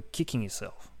 you were kicking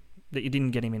yourself that you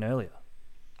didn't get him in earlier.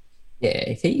 Yeah,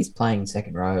 if he's playing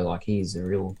second row, he's a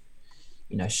real,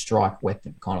 strike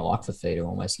weapon, kind of like Fifita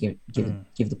almost. Give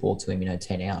the ball to him,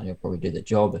 10 out, and he'll probably do the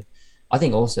job. But I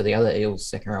think also the other Eels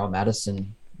second row,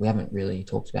 Madison, we haven't really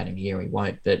talked about him here, we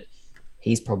won't, but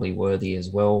he's probably worthy as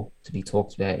well to be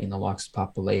talked about in the likes of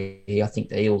Papali'i. I think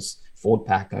the Eels forward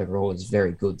pack overall is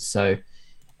very good. So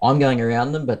I'm going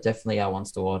around them, but definitely our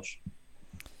ones to watch.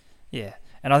 Yeah,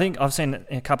 and I think I've seen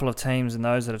a couple of teams and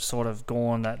those that have sort of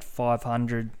gone that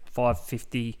 500,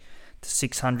 550 to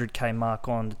 600k mark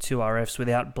on the 2RFs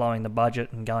without blowing the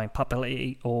budget and going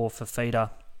Papali'i or Fifita.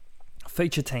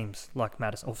 Feature teams like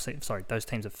Madison, those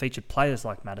teams have featured players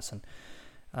like Madison,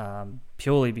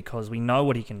 purely because we know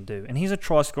what he can do. And he's a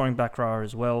try-scoring back rower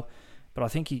as well, but I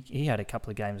think he had a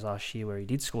couple of games last year where he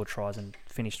did score tries and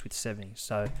finished with 70.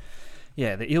 So,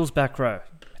 yeah, the Eels back row,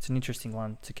 it's an interesting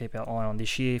one to keep our eye on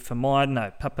this year. For mine,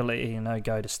 no, Papali'i,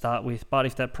 no-go to start with. But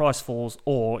if that price falls,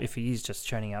 or if he is just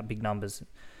churning out big numbers,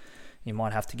 you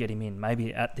might have to get him in,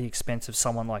 maybe at the expense of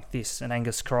someone like this, an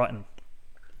Angus Crichton,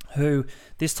 who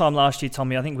this time last year,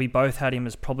 Tommy, I think we both had him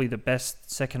as probably the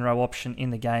best second-row option in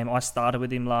the game. I started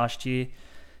with him last year.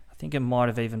 I think it might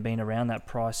have even been around that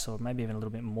price, or maybe even a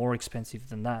little bit more expensive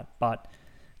than that. But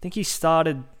I think he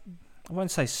started, I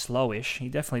won't say slowish. He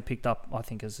definitely picked up, I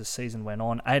think, as the season went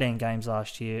on. 18 games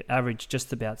last year, averaged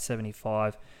just about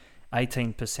 75,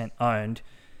 18% owned.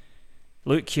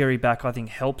 Luke Keary back, I think,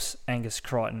 helps Angus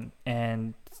Crichton,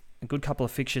 and a good couple of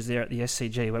fixtures there at the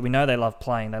SCG, where we know they love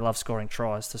playing, they love scoring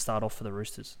tries to start off for the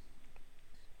Roosters.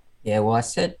 Yeah, well, I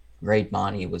said Reid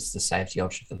Marnie was the safety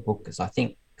option for the book, because I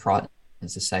think Crichton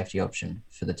is the safety option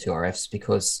for the 2RFs,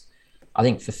 because I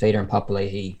think Fifita and Papali'i,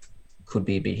 he could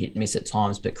be a bit hit and miss at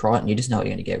times, but Crichton, you just know what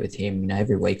you're going to get with him.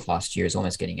 Every week last year is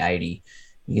almost getting 80.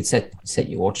 You could set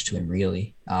your watch to him,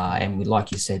 really. And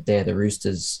like you said there, the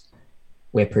Roosters,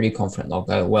 we're pretty confident they'll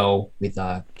go well with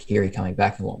Keary coming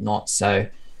back and whatnot. So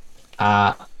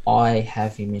I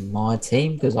have him in my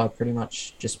team because I pretty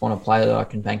much just want to play that I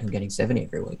can bank on getting 70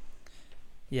 every week.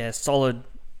 Yeah, solid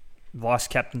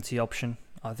vice-captaincy option,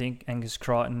 I think, Angus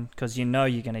Crichton, because you're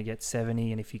going to get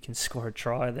 70, and if you can score a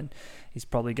try, then he's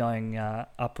probably going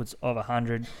upwards of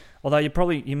 100. Although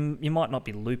you might not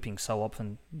be looping so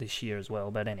often this year as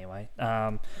well, but anyway.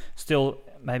 Still,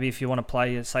 maybe if you want to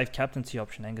play a safe captaincy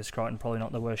option, Angus Crichton, probably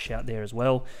not the worst shout there as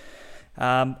well.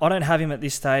 I don't have him at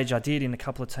this stage. I did in a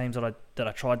couple of teams that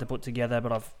I tried to put together,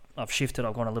 but I've shifted.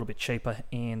 I've gone a little bit cheaper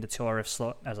in the 2RF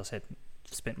slot. As I said,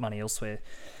 spent money elsewhere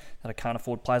that I can't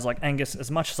afford. Players like Angus,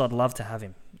 as much as I'd love to have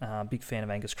him. Big fan of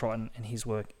Angus Crichton and his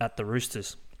work at the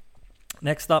Roosters.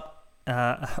 Next up,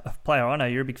 a player I know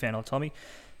you're a big fan of, Tommy.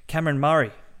 Cameron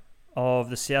Murray of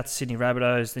the South Sydney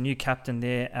Rabbitohs, the new captain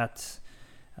there at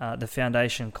the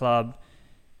Foundation Club.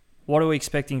 What are we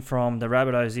expecting from the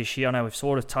Rabbitohs this year? I know we've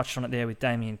sort of touched on it there with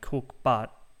Damien Cook,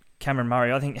 but Cameron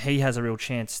Murray, I think he has a real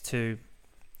chance to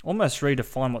almost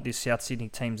redefine what this South Sydney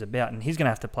team's about, and he's going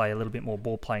to have to play a little bit more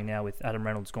ball playing now with Adam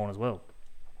Reynolds gone as well.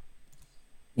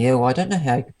 Yeah, well, I don't know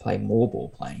how he could play more ball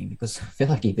playing because I feel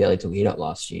like he barely took it up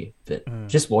last year. But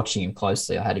just watching him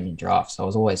closely, I had him in drafts, so I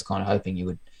was always kind of hoping he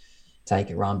would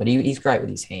take a run. But he's great with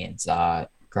his hands,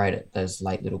 great at those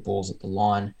late little balls at the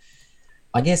line.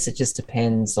 I guess it just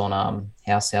depends on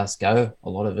how Souths go, a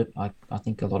lot of it. I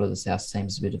think a lot of the South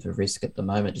team's a bit of a risk at the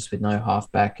moment, just with no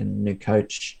halfback and new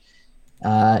coach.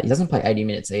 He doesn't play 80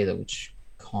 minutes either, which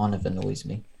kind of annoys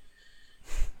me.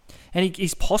 And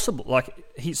he's possible,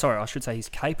 he's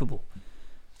capable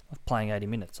of playing 80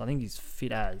 minutes. I think he's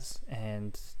fit as,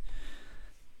 and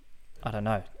I don't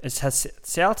know.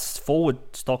 South's forward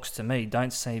stocks to me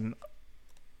don't seem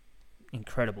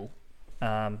incredible.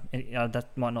 That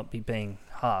might not be being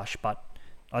harsh, but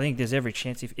I think there's every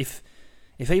chance if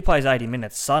he plays 80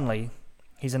 minutes, suddenly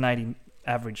he's an 80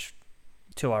 average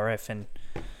 2RF and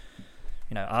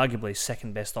arguably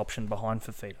second best option behind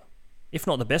Fifita, if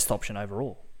not the best option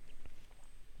overall.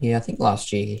 Yeah, I think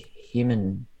last year him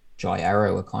and Jai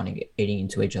Arrow were kind of eating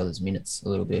into each other's minutes a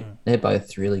little bit. They're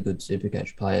both really good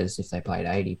Supercoach players if they played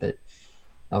 80, but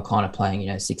they were kind of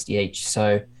playing 60 each.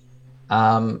 So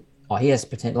he has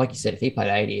potential. Like you said, if he played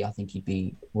 80, I think he'd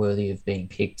be worthy of being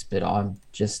picked, but I'm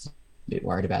just a bit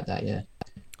worried about that, yeah.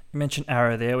 You mentioned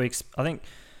Arrow there. I think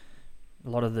a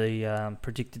lot of the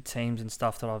predicted teams and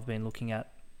stuff that I've been looking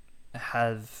at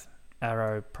have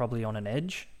Arrow probably on an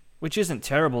edge, which isn't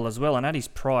terrible as well. And at his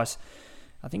price,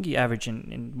 I think he averaged,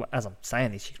 as I'm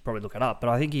saying this, you could probably look it up, but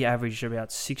I think he averaged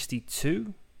about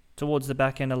 62 towards the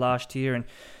back end of last year. And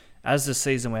as the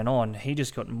season went on, he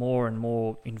just got more and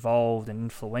more involved and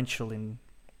influential in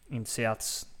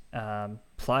South's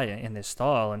play and their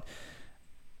style. And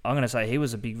I'm going to say he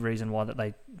was a big reason why that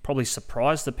they probably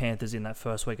surprised the Panthers in that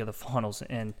first week of the finals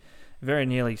and very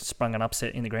nearly sprung an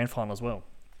upset in the grand final as well.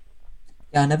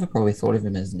 Yeah, I never probably thought of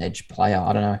him as an edge player.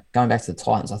 I don't know. Going back to the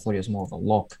Titans, I thought he was more of a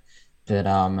lock.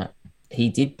 But he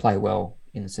did play well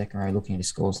in the second row, looking at his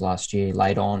scores last year,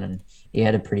 late on, and he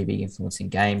had a pretty big influence in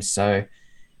games. So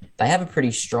they have a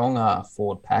pretty strong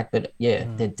forward pack. But,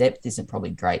 their depth isn't probably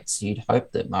great. So you'd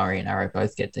hope that Murray and Arrow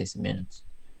both get decent minutes.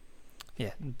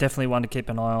 Yeah, definitely one to keep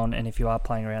an eye on. And if you are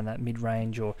playing around that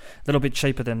mid-range or a little bit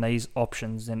cheaper than these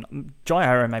options, then Jai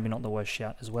Arrow maybe not the worst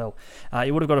shout as well.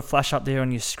 You would have got a flash up there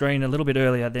on your screen a little bit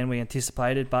earlier than we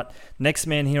anticipated. But next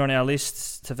man here on our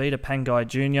list, Tevita Pangai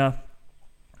Jr.,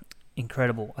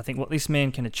 incredible. I think what this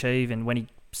man can achieve, and when he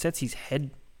sets his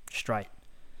head straight,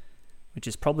 which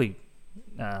is probably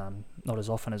not as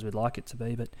often as we'd like it to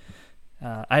be, but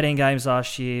 18 games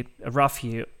last year, a rough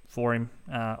year for him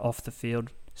off the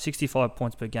field. 65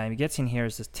 points per game. He gets in here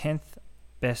as the 10th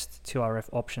best 2RF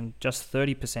option, just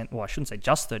 30%. Well, I shouldn't say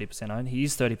just 30% owned. He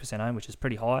is 30% owned, which is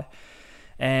pretty high.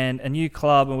 And a new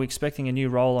club, and we're expecting a new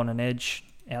role on an edge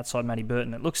outside Matty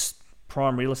Burton. It looks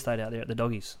prime real estate out there at the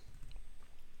Doggies.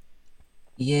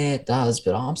 Yeah, it does,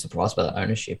 but I'm surprised by the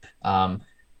ownership. I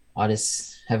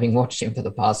just, having watched him for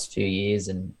the past few years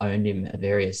and owned him at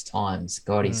various times,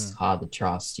 God, he's hard to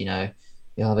trust. He'll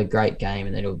have a great game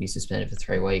and then he'll be suspended for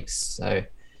 3 weeks. So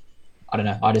I don't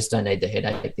know. I just don't need the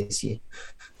headache this year.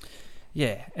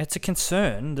 Yeah, it's a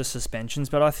concern, the suspensions,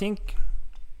 but I think,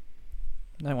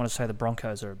 I don't want to say the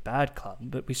Broncos are a bad club,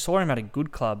 but we saw him at a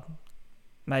good club,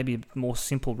 maybe a more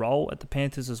simple role at the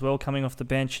Panthers as well, coming off the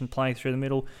bench and playing through the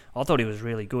middle. I thought he was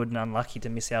really good and unlucky to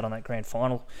miss out on that grand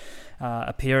final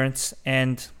appearance.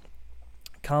 And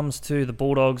comes to the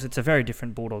Bulldogs, it's a very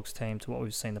different Bulldogs team to what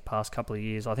we've seen the past couple of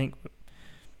years. I think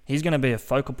he's going to be a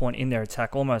focal point in their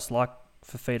attack, almost like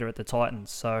Fifita at the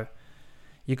Titans. So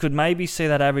you could maybe see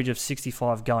that average of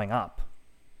 65 going up.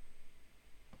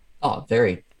 Oh,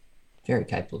 very, very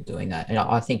capable of doing that. And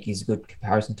I think he's a good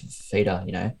comparison to Fifita,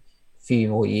 a few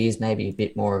more years, maybe a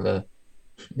bit more of a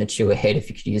mature head, if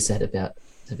you could use that about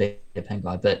Tevita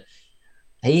Pangai. But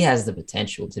he has the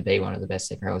potential to be one of the best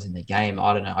second rowers in the game.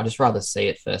 I don't know. I'd just rather see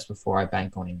it first before I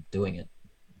bank on him doing it.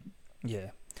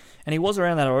 Yeah. And he was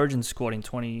around that Origin squad in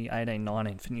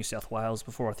 2018-19 for New South Wales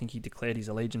before I think he declared his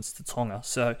allegiance to Tonga.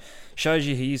 So shows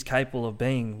you he is capable of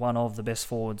being one of the best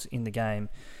forwards in the game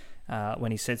when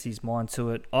he sets his mind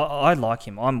to it. I like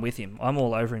him. I'm with him. I'm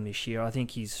all over him this year. I think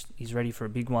he's ready for a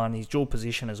big one. He's dual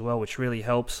position as well, which really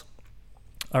helps.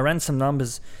 I ran some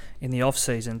numbers in the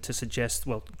off-season to suggest,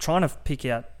 trying to pick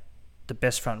out the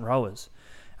best front rowers.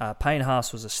 Payne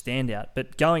Haas was a standout.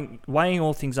 But weighing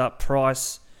all things up,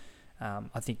 price,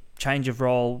 I think change of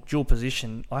role, dual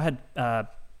position. I had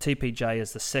TPJ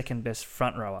as the second best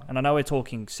front rower. And I know we're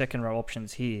talking second row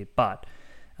options here, but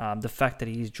the fact that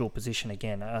he is dual position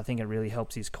again, I think it really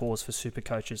helps his cause for super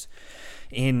coaches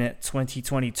in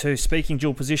 2022. Speaking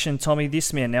dual position, Tommy,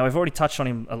 this man, now we've already touched on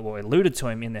him, or alluded to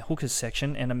him in the hookers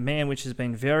section, and a man which has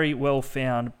been very well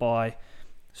found by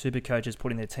super coaches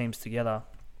putting their teams together,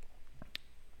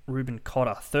 Reuben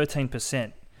Cotter,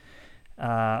 13%.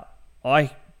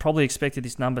 I probably expected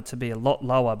this number to be a lot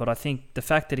lower, but I think the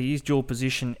fact that he is dual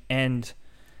position and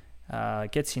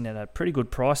gets in at a pretty good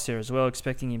price there as well,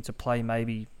 expecting him to play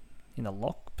maybe in a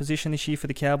lock position this year for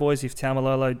the Cowboys if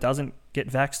Taumalolo doesn't get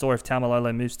vaxxed or if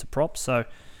Taumalolo moves to prop. So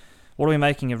what are we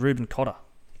making of Reuben Cotter?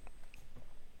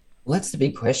 Well, that's the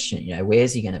big question.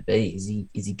 Where's he going to be?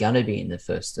 Is he going to be in the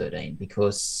first 13?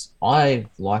 Because I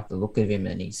like the look of him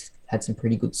and he's had some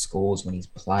pretty good scores when he's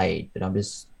played, but I'm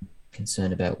just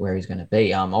concerned about where he's going to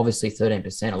be. Obviously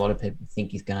 13%. A lot of people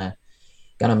think he's going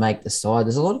to make the side.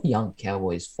 There's a lot of young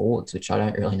Cowboys forwards, which I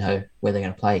don't really know where they're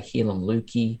going to play. Helam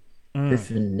Lukey,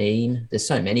 Griffin Neen. There's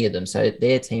so many of them. So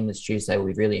their team this Tuesday will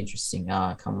be really interesting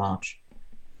come March.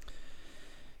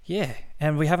 Yeah,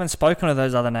 and we haven't spoken of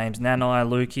those other names, Nanai,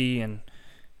 Lukey,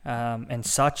 and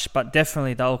such, but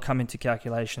definitely they'll come into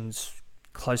calculations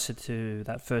closer to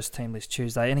that first team list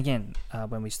Tuesday. And again,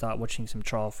 when we start watching some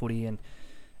trial footy, and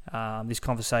this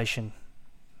conversation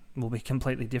will be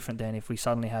completely different than if we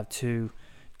suddenly have two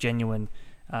genuine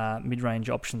mid-range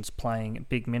options playing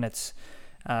big minutes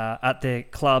at their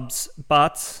clubs.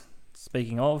 But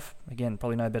speaking of, again,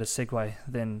 probably no better segue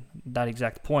than that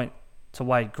exact point to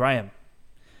Wade Graham.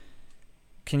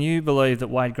 Can you believe that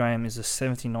Wade Graham is a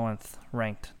 79th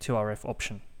ranked 2RF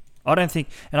option? I don't think,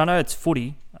 and I know it's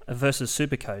footy versus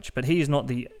Supercoach, but he is not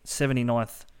the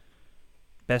 79th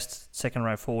best second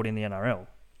row forward in the NRL.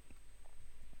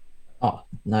 Oh,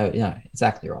 no,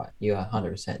 exactly right. You are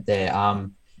 100% there.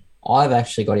 I've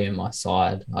actually got him in my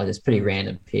side. It's a pretty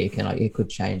random pick, and it could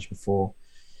change before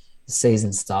the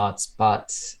season starts,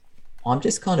 but I'm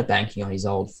just kind of banking on his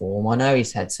old form. I know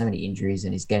he's had so many injuries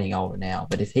and he's getting older now,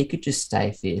 but if he could just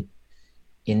stay fit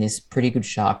in this pretty good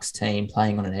Sharks team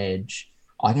playing on an edge,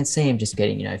 I can see him just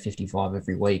getting, 55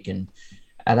 every week. And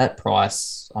at that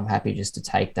price, I'm happy just to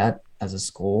take that as a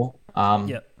score.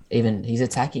 Even he's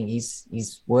attacking,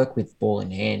 his work with ball in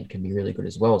hand can be really good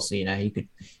as well. So, he could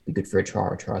be good for a try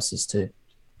or a try assist too.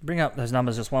 Bring up those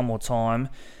numbers just one more time.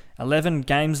 11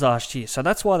 games last year. So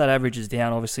that's why that average is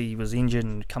down. Obviously, he was injured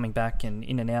and coming back and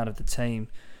in and out of the team.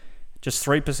 Just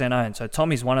 3% owned. So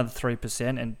Tommy's one of the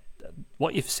 3%. And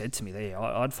what you've said to me there,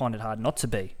 I'd find it hard not to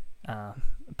be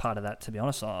part of that, to be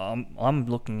honest. I'm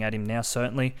looking at him now,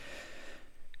 certainly.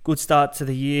 Good start to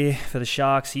the year for the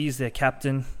Sharks. He is their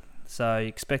captain. So you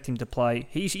expect him to play.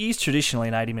 He's traditionally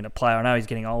an 80-minute player. I know he's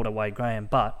getting older, Wade Graham,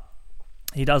 but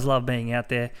he does love being out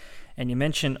there. And you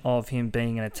mentioned of him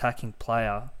being an attacking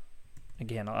player.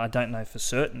 Again, I don't know for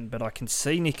certain, but I can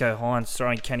see Nicho Hynes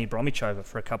throwing Kenny Bromwich over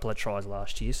for a couple of tries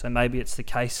last year. So maybe it's the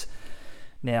case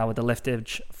now with the left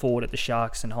edge forward at the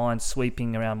Sharks and Hynes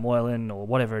sweeping around Moylan or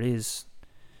whatever it is.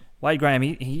 Wade Graham,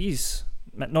 he is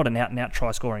not an out-and-out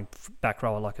try-scoring back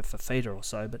rower like a Fafita or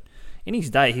so, but in his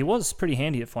day, he was pretty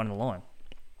handy at finding the line.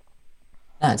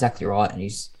 No, exactly right. And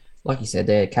he's, like you said,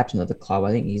 they're captain of the club.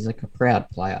 I think he's like a proud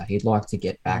player. He'd like to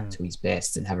get back to his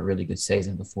best and have a really good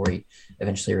season before he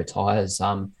eventually retires.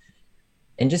 And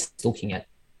just looking at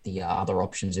the other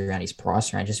options around his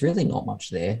price range, there's really not much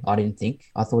there, I didn't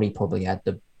think. I thought he probably had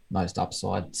the most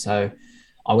upside. So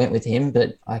I went with him,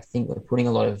 but I think I'm putting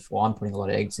a lot of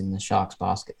eggs in the Sharks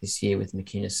basket this year with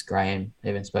McInnes, Graham. I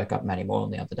even spoke up Matty Moylan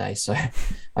the other day. So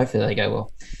hopefully they go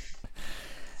well.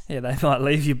 Yeah, they might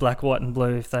leave you black, white and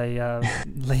blue if they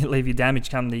leave you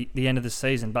damaged come the end of the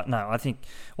season. But no, I think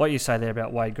what you say there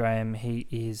about Wade Graham,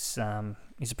 he's a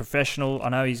professional. I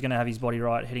know he's going to have his body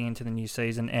right heading into the new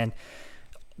season. And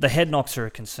the head knocks are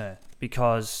a concern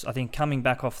because I think coming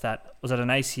back off that, was it an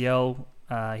ACL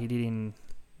he did in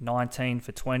 19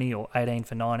 for 20 or 18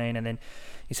 for 19, and then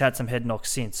he's had some head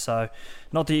knocks since. So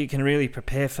not that you can really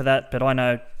prepare for that, but I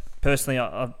know personally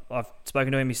I've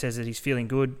spoken to him. He says that he's feeling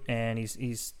good and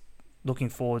he's looking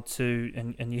forward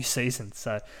to a new season.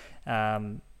 So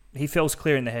he feels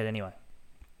clear in the head anyway.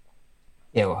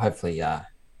 Yeah, well, hopefully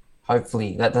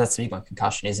that's a big one,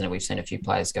 concussion, isn't it? We've seen a few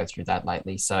players go through that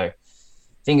lately. So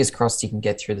fingers crossed he can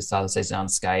get through the start of the season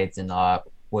unscathed and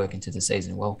work into the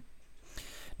season well.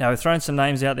 Now, we've thrown some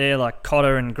names out there like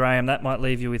Cotter and Graham. That might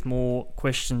leave you with more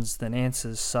questions than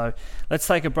answers. So let's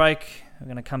take a break. We're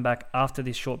going to come back after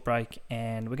this short break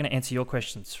and we're going to answer your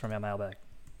questions from our mailbag.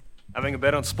 Having a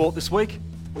bet on sport this week?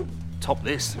 Top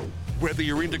this. Whether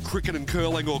you're into cricket and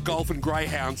curling or golf and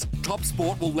greyhounds, Top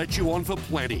Sport will let you on for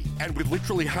plenty. And with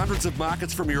literally hundreds of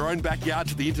markets from your own backyard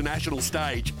to the international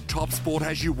stage, Top Sport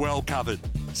has you well covered.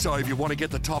 So if you want to get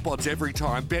the top odds every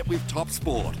time, bet with Top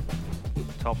Sport.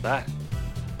 Top that.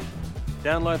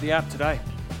 Download the app today.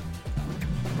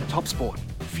 Top Sport.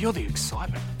 Feel the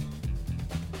excitement.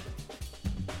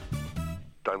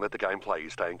 Don't let the game play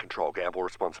you. Stay in control. Gamble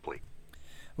responsibly.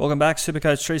 Welcome back,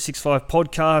 Supercoach 365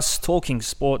 podcast, talking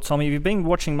sport. Tommy, have you been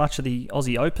watching much of the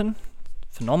Aussie Open?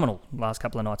 Phenomenal last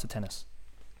couple of nights of tennis.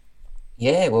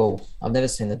 Yeah, well, I've never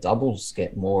seen the doubles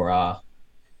get more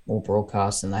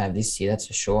broadcasts than they have this year, that's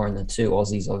for sure. And the two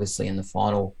Aussies, obviously, in the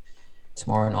final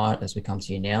tomorrow night, as we come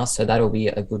to you now. So that'll be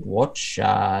a good watch. Who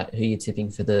are you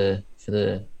tipping for the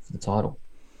title?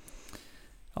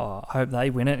 Oh, I hope they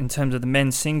win it. In terms of the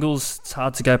men's singles, it's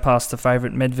hard to go past the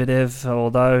favourite Medvedev,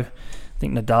 although I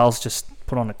think Nadal's just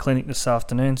put on a clinic this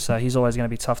afternoon, so he's always going to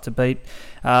be tough to beat.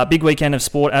 Big weekend of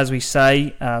sport, as we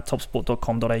say.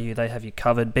 Topsport.com.au, they have you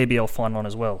covered. BBL Final on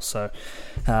as well, so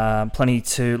plenty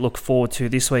to look forward to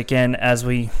this weekend as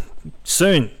we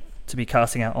soon to be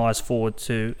casting our eyes forward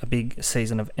to a big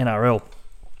season of NRL.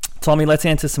 Tommy, let's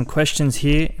answer some questions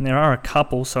here, and there are a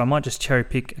couple, so I might just cherry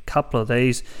pick a couple of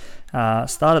these.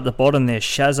 Start at the bottom there,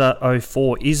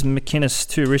 Shazza04. Is McInnes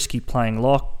too risky playing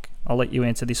lock? I'll let you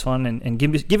answer this one and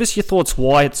give us your thoughts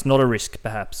why it's not a risk,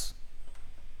 perhaps.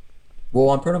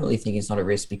 Well, I'm predominantly thinking it's not a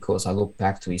risk because I look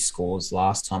back to his scores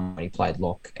last time when he played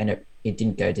lock, and it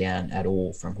didn't go down at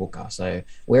all from hooker. So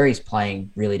where he's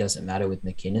playing really doesn't matter with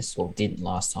McInnes, or didn't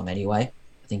last time anyway.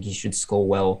 I think he should score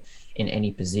well in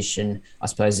any position. I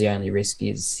suppose the only risk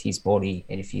is his body,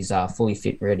 and if he's fully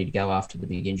fit, ready to go after the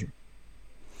big injury.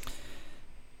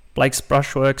 Blake's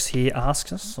Brushworks here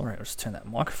asks us, sorry, I'll just turn that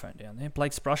microphone down there.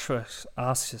 Blake's Brushworks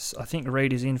asks us, I think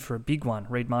Reid is in for a big one.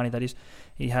 Reid Marnie, that is.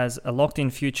 He has a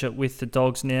locked-in future with the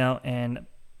Dogs now and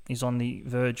is on the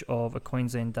verge of a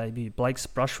Queensland debut. Blake's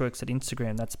Brushworks at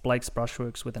Instagram. That's Blake's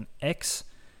Brushworks with an X.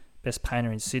 Best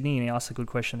painter in Sydney. And he asked a good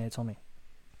question there, Tommy.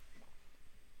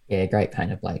 Yeah, great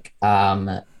painter, Blake.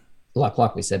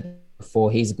 Like we said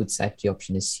before, he's a good safety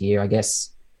option this year. I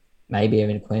guess maybe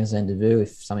even a Queensland debut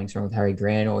if something's wrong with Harry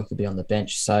Grant, or he could be on the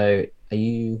bench. So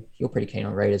you're pretty keen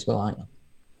on Reid as well, aren't you?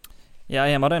 Yeah, I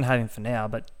am. I don't have him for now,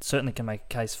 but certainly can make a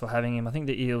case for having him. I think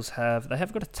the Eels have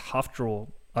got a tough draw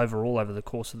overall over the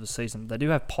course of the season. They do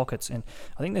have pockets, and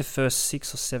I think their first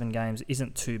 6 or 7 games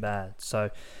isn't too bad. So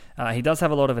he does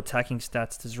have a lot of attacking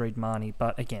stats, does Reid Marnie,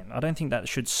 but again, I don't think that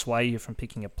should sway you from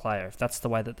picking a player. If that's the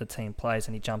way that the team plays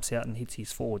and he jumps out and hits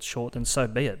his forward short, then so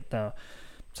be it.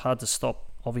 It's hard to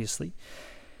stop, obviously.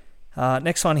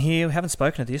 Next one here, we haven't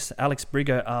spoken to this. Alex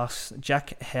Brigo asks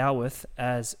Jack Howarth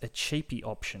as a cheapie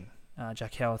option.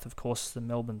 Jack Howarth, of course, the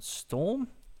Melbourne Storm.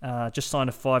 Just signed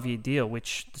a 5-year deal,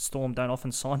 which the Storm don't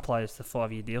often sign players to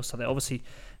 5-year deals, so they obviously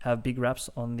have big raps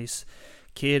on this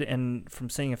kid. And from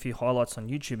seeing a few highlights on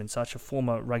YouTube and such, a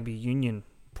former rugby union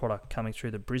product coming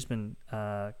through the Brisbane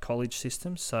college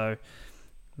system, so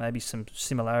maybe some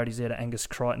similarities there to Angus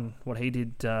Crichton, what he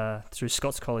did through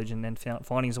Scots College and then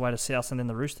finding his way to South and then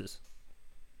the Roosters.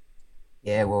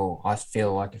 Yeah, well, I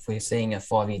feel like if we're seeing a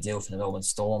 5-year deal for the Melbourne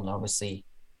Storm, they obviously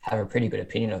have a pretty good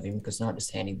opinion of him because they're not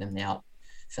just handing them out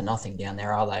for nothing down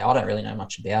there, are they? I don't really know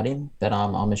much about him, but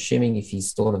I'm assuming if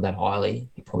he's thought of that highly,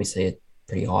 you probably see a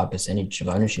pretty high percentage of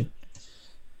ownership.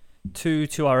 Two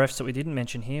RFs that we didn't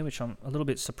mention here, which I'm a little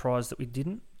bit surprised that we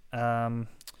didn't.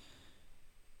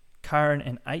 Curran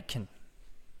and Aitken,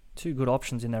 2 good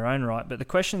options in their own right, but the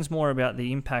question's more about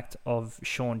the impact of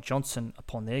Sean Johnson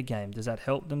upon their game. Does that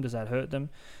help them? Does that hurt them?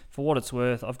 For what it's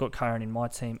worth, I've got Curran in my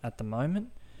team at the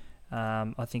moment.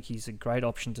 I think he's a great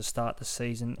option to start the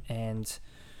season and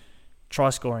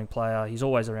try-scoring player. He's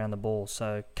always around the ball.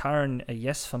 So Curran, a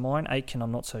yes for mine. Aitken,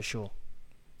 I'm not so sure.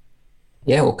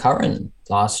 Yeah, well, Curran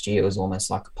last year was almost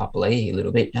like a Papali'i a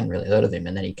little bit. Hadn't really heard of him,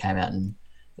 and then he came out and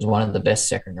was one of the best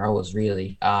second rowers,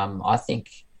 really. I think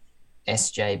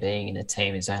SJ being in the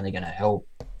team is only going to help.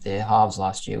 Their halves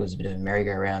last year was a bit of a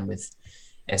merry-go-round with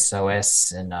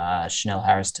SOS and Chanel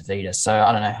Harris-Tavita. So,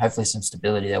 I don't know, hopefully some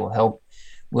stability there will help.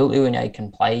 Will Uwe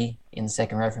Aitken play in the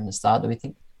second row from the start, do we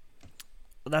think?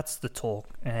 That's the talk,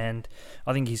 and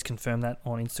I think he's confirmed that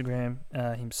on Instagram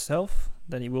himself,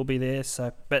 that he will be there.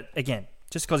 So, but again,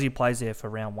 just because he plays there for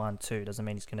round 1, 2 doesn't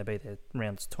mean he's going to be there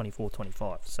rounds 24,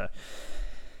 25. So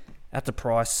at the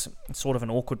price, it's sort of an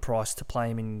awkward price to play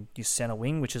him in your centre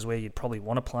wing, which is where you'd probably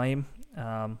want to play him.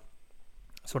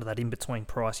 Sort of that in-between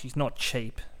price. He's not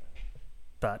cheap,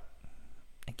 but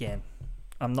again,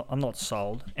 I'm not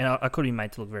sold, and I could be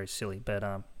made to look very silly,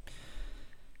 but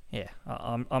yeah,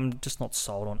 I'm just not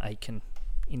sold on Aitken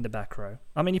in the back row.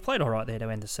 I mean, he played all right there to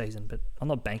end the season, but I'm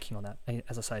not banking on that,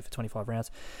 as I say, for 25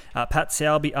 rounds. Pat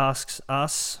Salby asks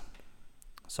us...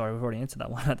 Sorry, we've already answered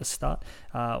that one at the start.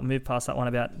 We'll move past that one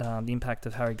about the impact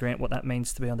of Harry Grant, what that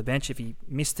means to be on the bench. If you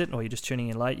missed it or you're just tuning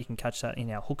in late, you can catch that in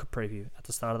our hooker preview at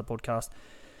the start of the podcast.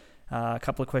 A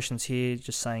couple of questions here,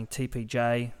 just saying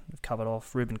TPJ, we've covered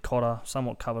off. Ruben Cotter,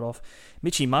 somewhat covered off.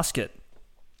 Mitchy Muscat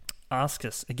asks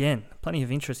us, again, plenty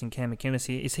of interest in Cam McInnes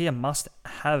here. Is he a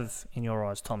must-have in your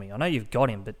eyes, Tommy? I know you've got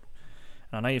him, but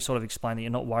and I know you've sort of explained that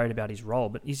you're not worried about his role,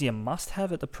 but is he a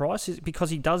must-have at the price? Because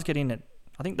he does get in at...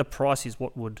 I think the price is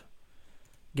what would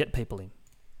get people in.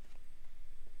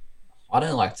 I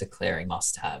don't like declaring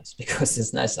must-haves because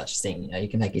there's no such thing. You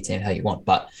can make your team how you want,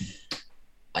 but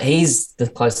he's the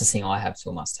closest thing I have to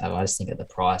a must-have. I just think at the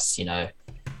price, I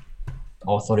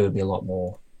thought it would be a lot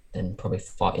more than probably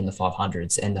in the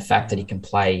 500s. And the fact that he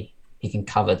can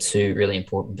cover two really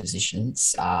important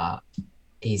positions,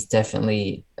 he's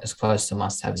definitely as close to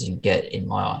must-have as you can get in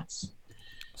my eyes.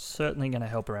 Certainly going to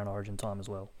help around Origin time as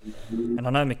well. And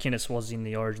I know McInnes was in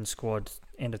the Origin squad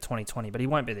end of 2020, but he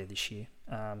won't be there this year.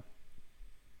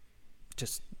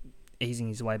 Just easing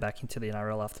his way back into the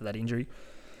NRL after that injury.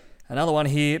 Another one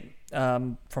here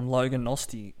from Logan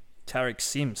Nosty, Tariq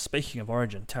Sims. Speaking of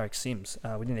Origin, Tariq Sims.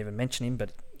 We didn't even mention him,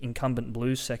 but incumbent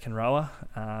Blues second rower.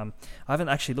 I haven't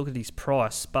actually looked at his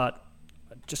price, but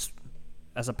just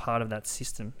as a part of that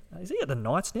system. Is he at the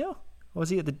Knights now? Or is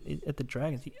he at the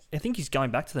Dragons? I think he's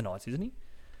going back to the Knights, isn't he?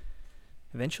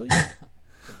 Eventually?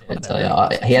 I tell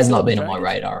you, he has not been on my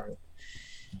radar.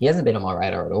 He hasn't been on my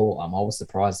radar at all. I was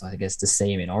surprised, I guess, to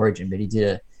see him in Origin, but he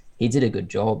did a good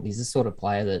job. He's the sort of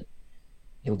player that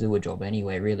he'll do a job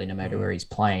anywhere, really, no matter where he's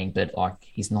playing. But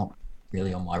he's not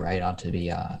really on my radar to be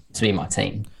my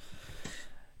team.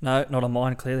 No, not on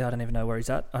mine. Clearly, I don't even know where he's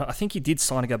at. I think he did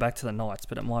sign to go back to the Knights,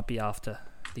 but it might be after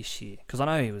this year because I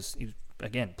know he was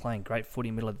again playing great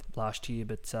footy middle of last year,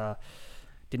 but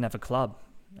didn't have a club.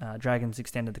 Dragons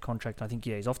extended the contract. I think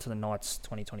he's off to the Knights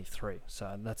 2023.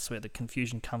 So that's where the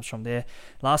confusion comes from there.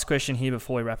 Last question here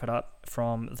before we wrap it up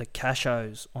from the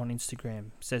Cashos on Instagram.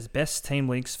 It says best team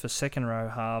links for second row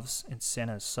halves and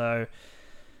centres. So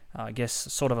I guess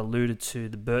sort of alluded to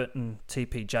the Burton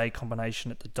TPJ combination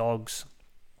at the Dogs.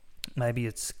 Maybe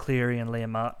it's Cleary and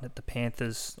Liam Martin at the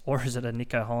Panthers, or is it a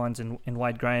Nico Hines and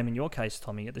Wade Graham in your case,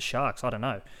 Tommy, at the Sharks? I don't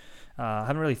know. I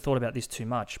haven't really thought about this too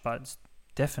much, but it's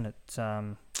definitely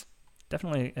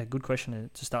a good question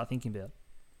to start thinking about.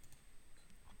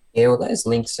 Yeah, well, those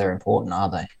links are important, are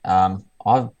they?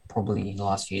 I've probably in the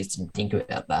last few years didn't think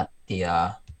about that.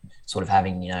 The sort of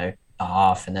having a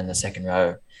half and then the second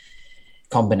row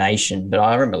combination. But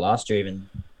I remember last year even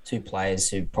two players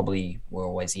who probably were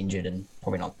always injured and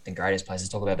probably not the greatest players to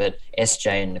talk about, but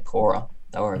SJ and Nakora,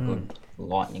 they were a good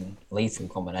lethal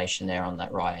combination there on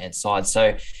that right-hand side.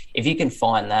 So if you can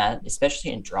find that,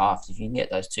 especially in draft, if you can get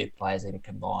those two players that can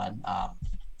combine,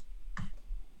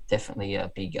 definitely a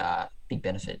big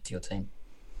benefit to your team.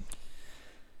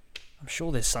 I'm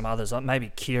sure there's some others, like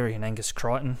maybe Keary and Angus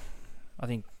Crichton. I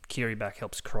think Keary back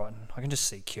helps Crichton. I can just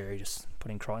see Keary just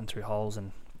putting Crichton through holes,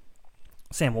 and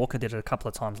Sam Walker did it a couple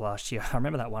of times last year. I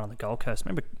remember that one on the Gold Coast.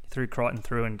 Remember threw Crichton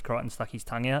through and Crichton stuck his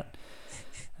tongue out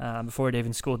before he'd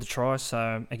even scored the try.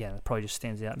 So, again, it probably just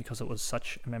stands out because it was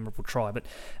such a memorable try. But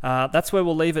that's where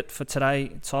we'll leave it for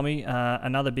today, Tommy.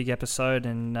 Another big episode,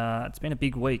 and it's been a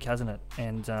big week, hasn't it?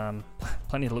 And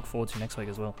plenty to look forward to next week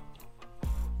as well.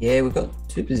 Yeah, we've got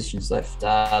two positions left.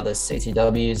 The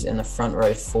CTWs and the front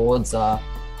row forwards.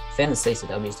 Found the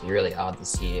CCWs to be really hard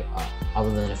this year. Other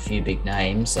than a few big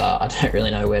names, I don't really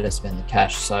know where to spend the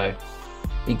cash. So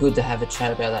be good to have a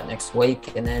chat about that next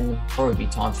week, and then probably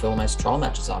be time for almost trial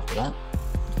matches after that.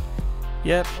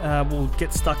 Yep, we'll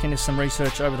get stuck into some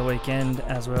research over the weekend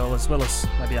as well as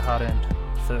maybe a hard-earned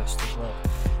thirst as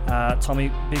well.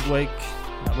 Tommy, big week.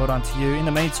 Well done to you. In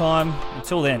the meantime,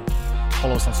 until then,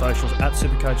 follow us on socials at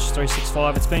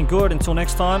Supercoach365. It's been good. Until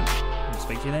next time, we'll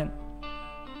speak to you then.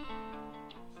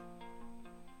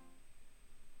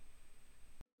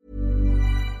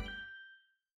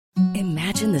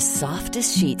 Imagine the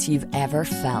softest sheets you've ever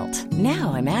felt.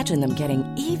 Now imagine them getting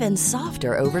even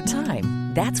softer over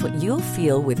time. That's what you'll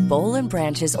feel with Boll &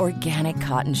 Branch's organic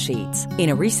cotton sheets. In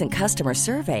a recent customer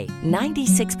survey,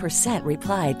 96%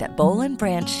 replied that Boll &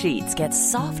 Branch sheets get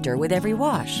softer with every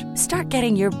wash. Start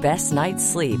getting your best night's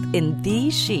sleep in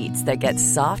these sheets that get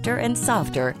softer and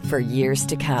softer for years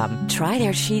to come. Try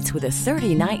their sheets with a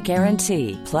 30-night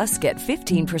guarantee. Plus, get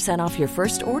 15% off your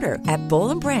first order at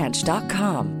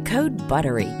bollandbranch.com. Code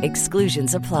BUTTERY.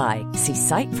 Exclusions apply. See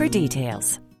site for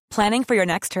details. Planning for your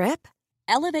next trip?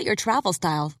 Elevate your travel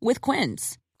style with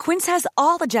Quince. Quince has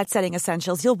all the jet-setting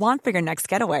essentials you'll want for your next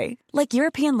getaway, like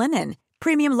European linen,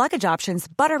 premium luggage options,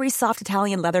 buttery soft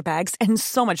Italian leather bags, and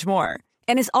so much more.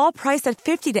 And is all priced at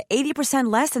 50 to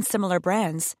 80% less than similar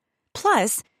brands.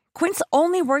 Plus, Quince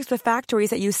only works with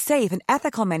factories that use safe and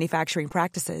ethical manufacturing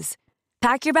practices.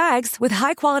 Pack your bags with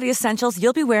high-quality essentials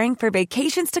you'll be wearing for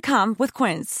vacations to come with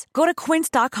Quince. Go to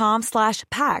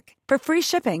quince.com/pack for free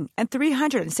shipping and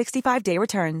 365-day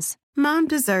returns. Mom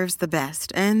deserves the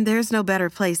best, and there's no better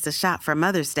place to shop for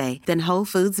Mother's Day than Whole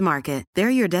Foods Market.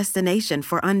 They're your destination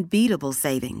for unbeatable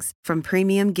savings, from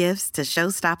premium gifts to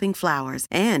show-stopping flowers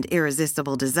and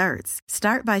irresistible desserts.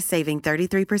 Start by saving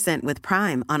 33% with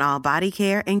Prime on all body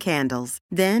care and candles.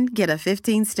 Then get a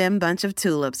 15-stem bunch of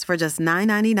tulips for just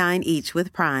 $9.99 each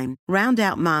with Prime. Round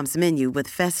out Mom's menu with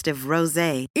festive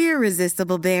rosé,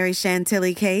 irresistible berry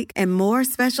chantilly cake, and more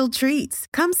special treats.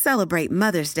 Come celebrate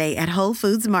Mother's Day at Whole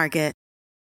Foods Market.